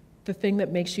the thing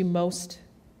that makes you most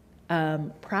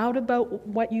proud about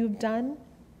what you've done,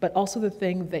 but also the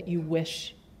thing that you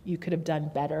wish you could have done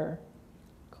better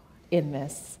in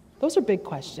this? Those are big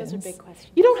questions. Those are big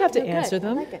questions. You don't have to answer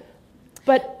them. I like it.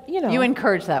 But, You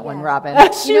encouraged that one, Robin.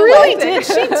 She really did.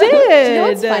 She did. You know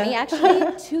what's funny?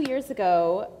 Actually, 2 years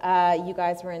ago, you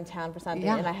guys were in town for something,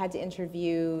 and I had to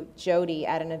interview Jody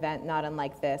at an event not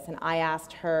unlike this, and I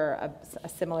asked her a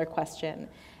similar question.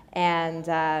 And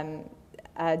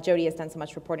Jody has done so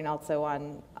much reporting also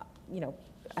on,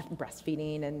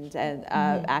 breastfeeding and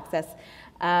access.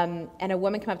 And a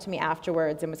woman came up to me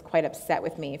afterwards and was quite upset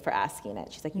with me for asking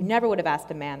it. She's like, you never would have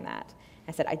asked a man that.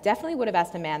 I said, I definitely would have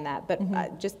asked a man that,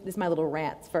 but just this is my little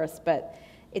rants first, but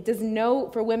it does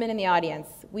for women in the audience,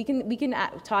 we can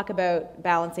talk about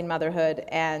balancing motherhood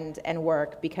and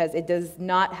work, because it does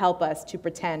not help us to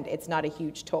pretend it's not a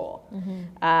huge toll.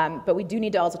 But we do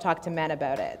need to also talk to men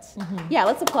about it. Yeah,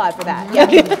 let's applaud for that.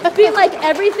 Yeah. Being like,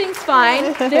 everything's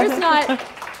fine. There's not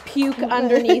puke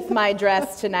underneath my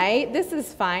dress tonight. This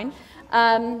is fine.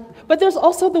 But there's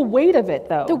also the weight of it,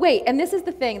 though. The weight, and this is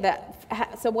the thing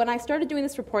so when I started doing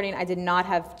this reporting, I did not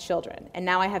have children, and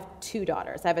now I have 2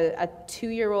 daughters. I have a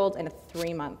 2-year-old and a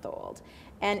 3-month-old.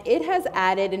 And it has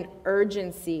added an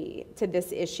urgency to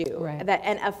this issue, and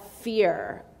a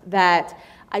fear that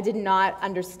I did not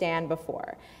understand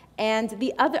before. And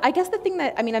I guess the thing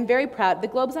that, I'm very proud, the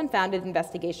Globe's Unfounded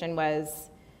investigation was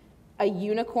a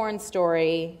unicorn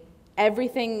story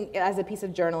everything, as a piece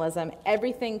of journalism,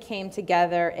 everything came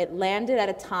together. It landed at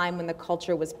a time when the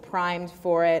culture was primed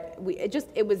for it.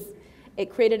 It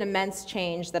created immense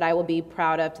change that I will be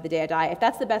proud of to the day I die. If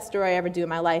that's the best story I ever do in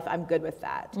my life, I'm good with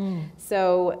that.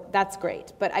 So that's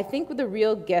great. But I think the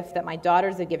real gift that my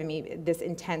daughters have given me, this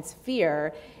intense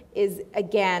fear, is,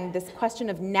 again, this question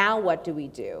of now what do we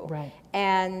do? Right.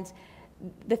 And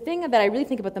the thing that I really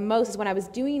think about the most is when I was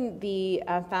doing the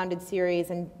Founded series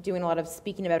and doing a lot of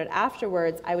speaking about it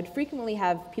afterwards, I would frequently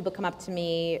have people come up to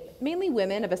me, mainly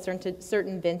women of a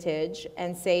certain vintage,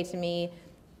 and say to me,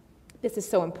 "This is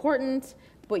so important,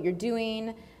 what you're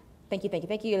doing. Thank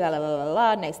you, la la la la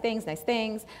la, nice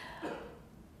things.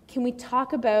 Can we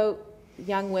talk about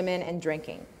young women and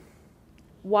drinking?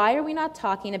 Why are we not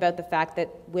talking about the fact that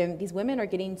these women are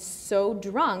getting so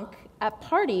drunk at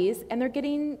parties and they're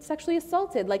getting sexually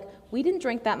assaulted? Like, we didn't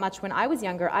drink that much when I was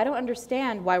younger. I don't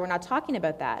understand why we're not talking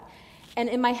about that." And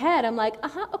in my head, I'm like,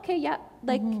 okay, yeah,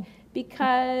 like,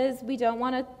 because we don't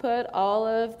want to put all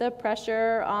of the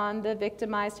pressure on the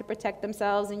victimized to protect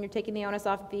themselves, and you're taking the onus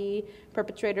off the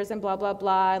perpetrators and blah, blah,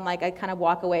 blah. And like, I kind of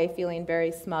walk away feeling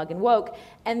very smug and woke.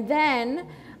 And then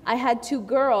I had 2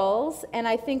 girls, and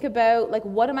I think about, like,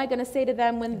 what am I going to say to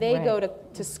them when they go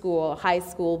to school, high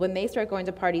school, when they start going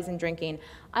to parties and drinking?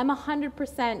 I'm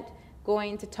 100%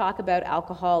 going to talk about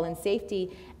alcohol and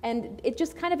safety. And it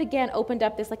just kind of, again, opened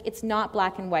up this, like, it's not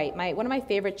black and white. One of my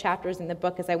favorite chapters in the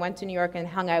book is I went to New York and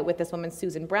hung out with this woman,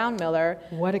 Susan Brown Miller.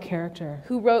 What a character.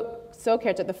 Who wrote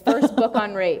the first book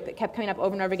on rape that kept coming up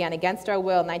over and over again, Against Our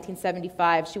Will,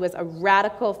 1975. She was a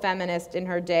radical feminist in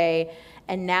her day,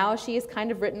 and now she is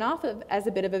kind of written off as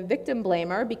a bit of a victim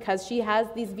blamer because she has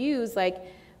these views like,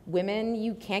 women,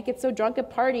 you can't get so drunk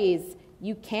at parties,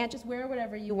 you can't just wear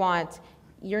whatever you want.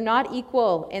 You're not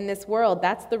equal in this world.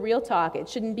 That's the real talk. It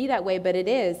shouldn't be that way, but it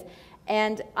is.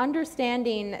 And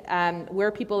understanding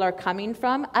where people are coming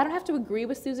from, I don't have to agree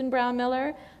with Susan Brown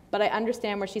Miller, but I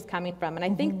understand where she's coming from. And I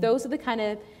think those are the kind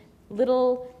of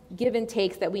little give and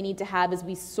takes that we need to have as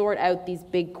we sort out these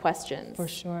big questions. For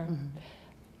sure.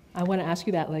 I want to ask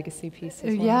you that legacy piece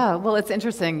as well. Yeah, well, it's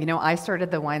interesting. You know, I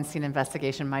started the Weinstein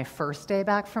investigation my first day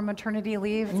back from maternity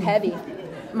leave. It's heavy.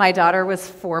 My daughter was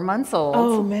 4 months old.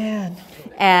 Oh, man.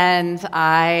 And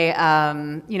I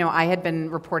had been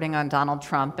reporting on Donald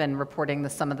Trump and reporting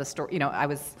some of the story. You know, I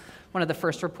was one of the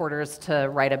first reporters to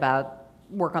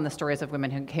work on the stories of women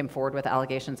who came forward with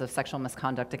allegations of sexual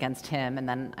misconduct against him, and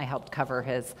then I helped cover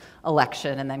his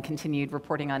election and then continued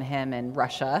reporting on him in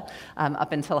Russia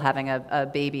up until having a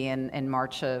baby in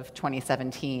March of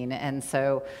 2017. And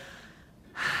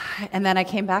then I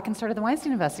came back and started the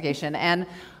Weinstein investigation, and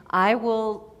I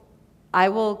will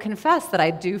confess that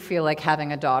I do feel like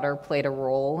having a daughter played a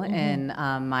role in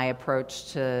my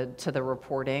approach to the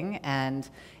reporting, and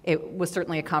it was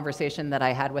certainly a conversation that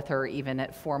I had with her even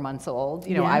at 4 months old.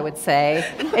 You know, I would say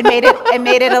it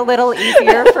made it a little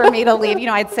easier for me to leave. You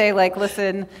know, I'd say, like,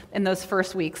 listen, in those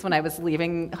first weeks when I was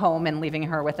leaving home and leaving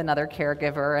her with another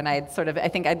caregiver, and I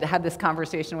think I'd had this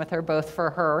conversation with her, both for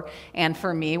her and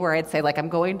for me, where I'd say, like, I'm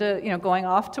going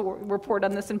off to report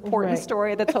on this important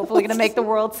story that's hopefully going to make the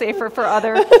world safer for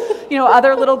other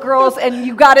little girls, and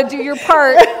you got to do your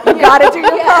part. You got to do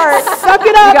your part. Suck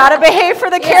it up. You got to behave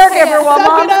for the caregiver while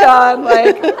mom's gone.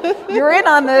 Like, you're in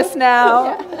on this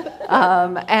now.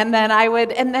 And then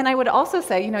I would also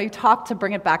say, you know, you talked, to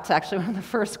bring it back to actually one of the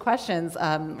first questions,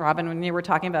 Robin, when you were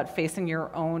talking about facing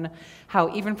your own,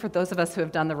 how even for those of us who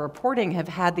have done the reporting have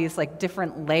had these, like,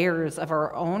 different layers of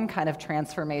our own kind of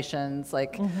transformations,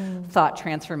 like thought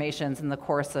transformations in the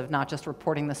course of not just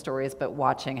reporting the stories, but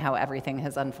watching how everything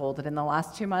has unfolded in the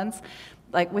last 2 months.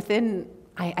 Like,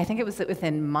 I think it was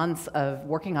within months of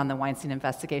working on the Weinstein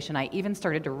investigation, I even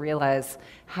started to realize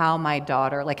how my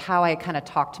daughter, like how I kind of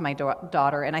talked to my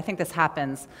daughter, and I think this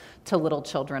happens to little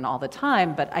children all the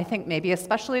time, but I think maybe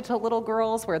especially to little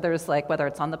girls, where there's, like, whether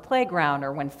it's on the playground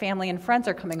or when family and friends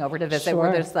are coming over to visit,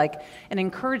 where there's, like, an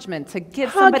encouragement to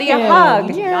give somebody a hug.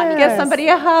 Give somebody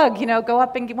a hug, you know, go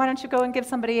up and why don't you go and give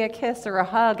somebody a kiss or a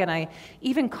hug? And I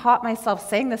even caught myself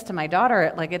saying this to my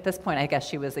daughter, like, at this point, I guess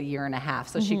she was 1.5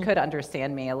 years, so she could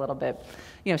understand me a little bit,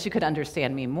 you know, she could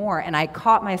understand me more. And I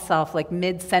caught myself, like,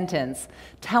 mid-sentence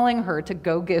telling her to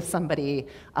go give somebody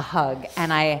a hug.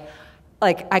 And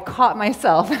I caught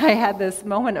myself and I had this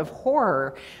moment of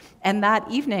horror. And that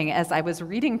evening, as I was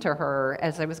reading to her,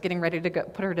 as I was getting ready to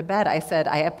put her to bed, I said,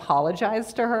 I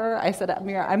apologized to her. I said,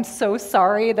 Amira, I'm so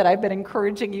sorry that I've been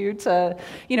encouraging you to,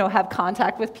 have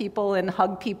contact with people and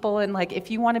hug people. And if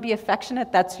you want to be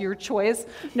affectionate, that's your choice.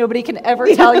 Nobody can ever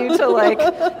tell you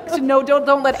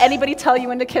don't let anybody tell you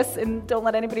when to kiss and don't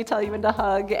let anybody tell you when to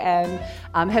hug. And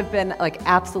have been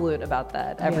absolute about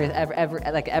that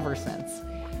ever since.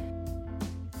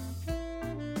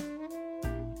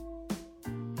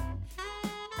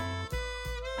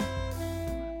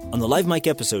 On the Live Mic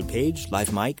episode page,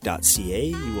 livemic.ca,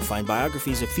 you will find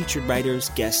biographies of featured writers,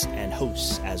 guests, and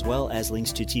hosts, as well as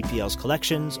links to TPL's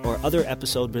collections or other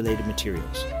episode-related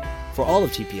materials. For all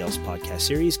of TPL's podcast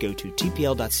series, go to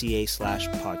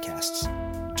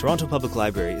tpl.ca/podcasts. Toronto Public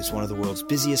Library is one of the world's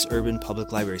busiest urban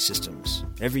public library systems.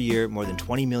 Every year, more than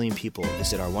 20 million people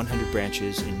visit our 100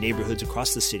 branches in neighborhoods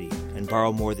across the city and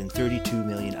borrow more than 32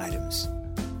 million items.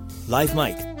 Live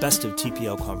Mic, Best of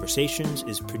TPL Conversations,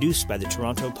 is produced by the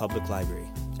Toronto Public Library.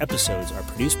 Episodes are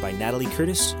produced by Natalie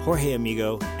Curtis, Jorge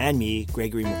Amigo, and me,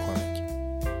 Gregory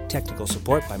McCormick. Technical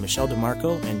support by Michelle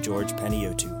DeMarco and George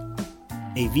Paniotu.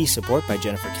 AV support by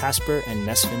Jennifer Casper and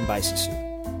Mesfin Baisisu.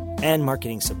 And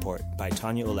marketing support by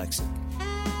Tanya Oleksic.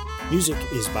 Music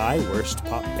is by Worst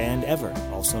Pop Band Ever,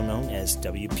 also known as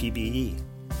WPBE.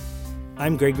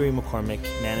 I'm Gregory McCormick,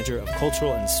 Manager of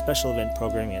Cultural and Special Event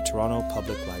Programming at Toronto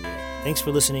Public Library. Thanks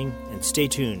for listening, and stay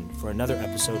tuned for another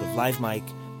episode of Live Mic,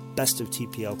 Best of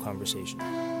TPL Conversation.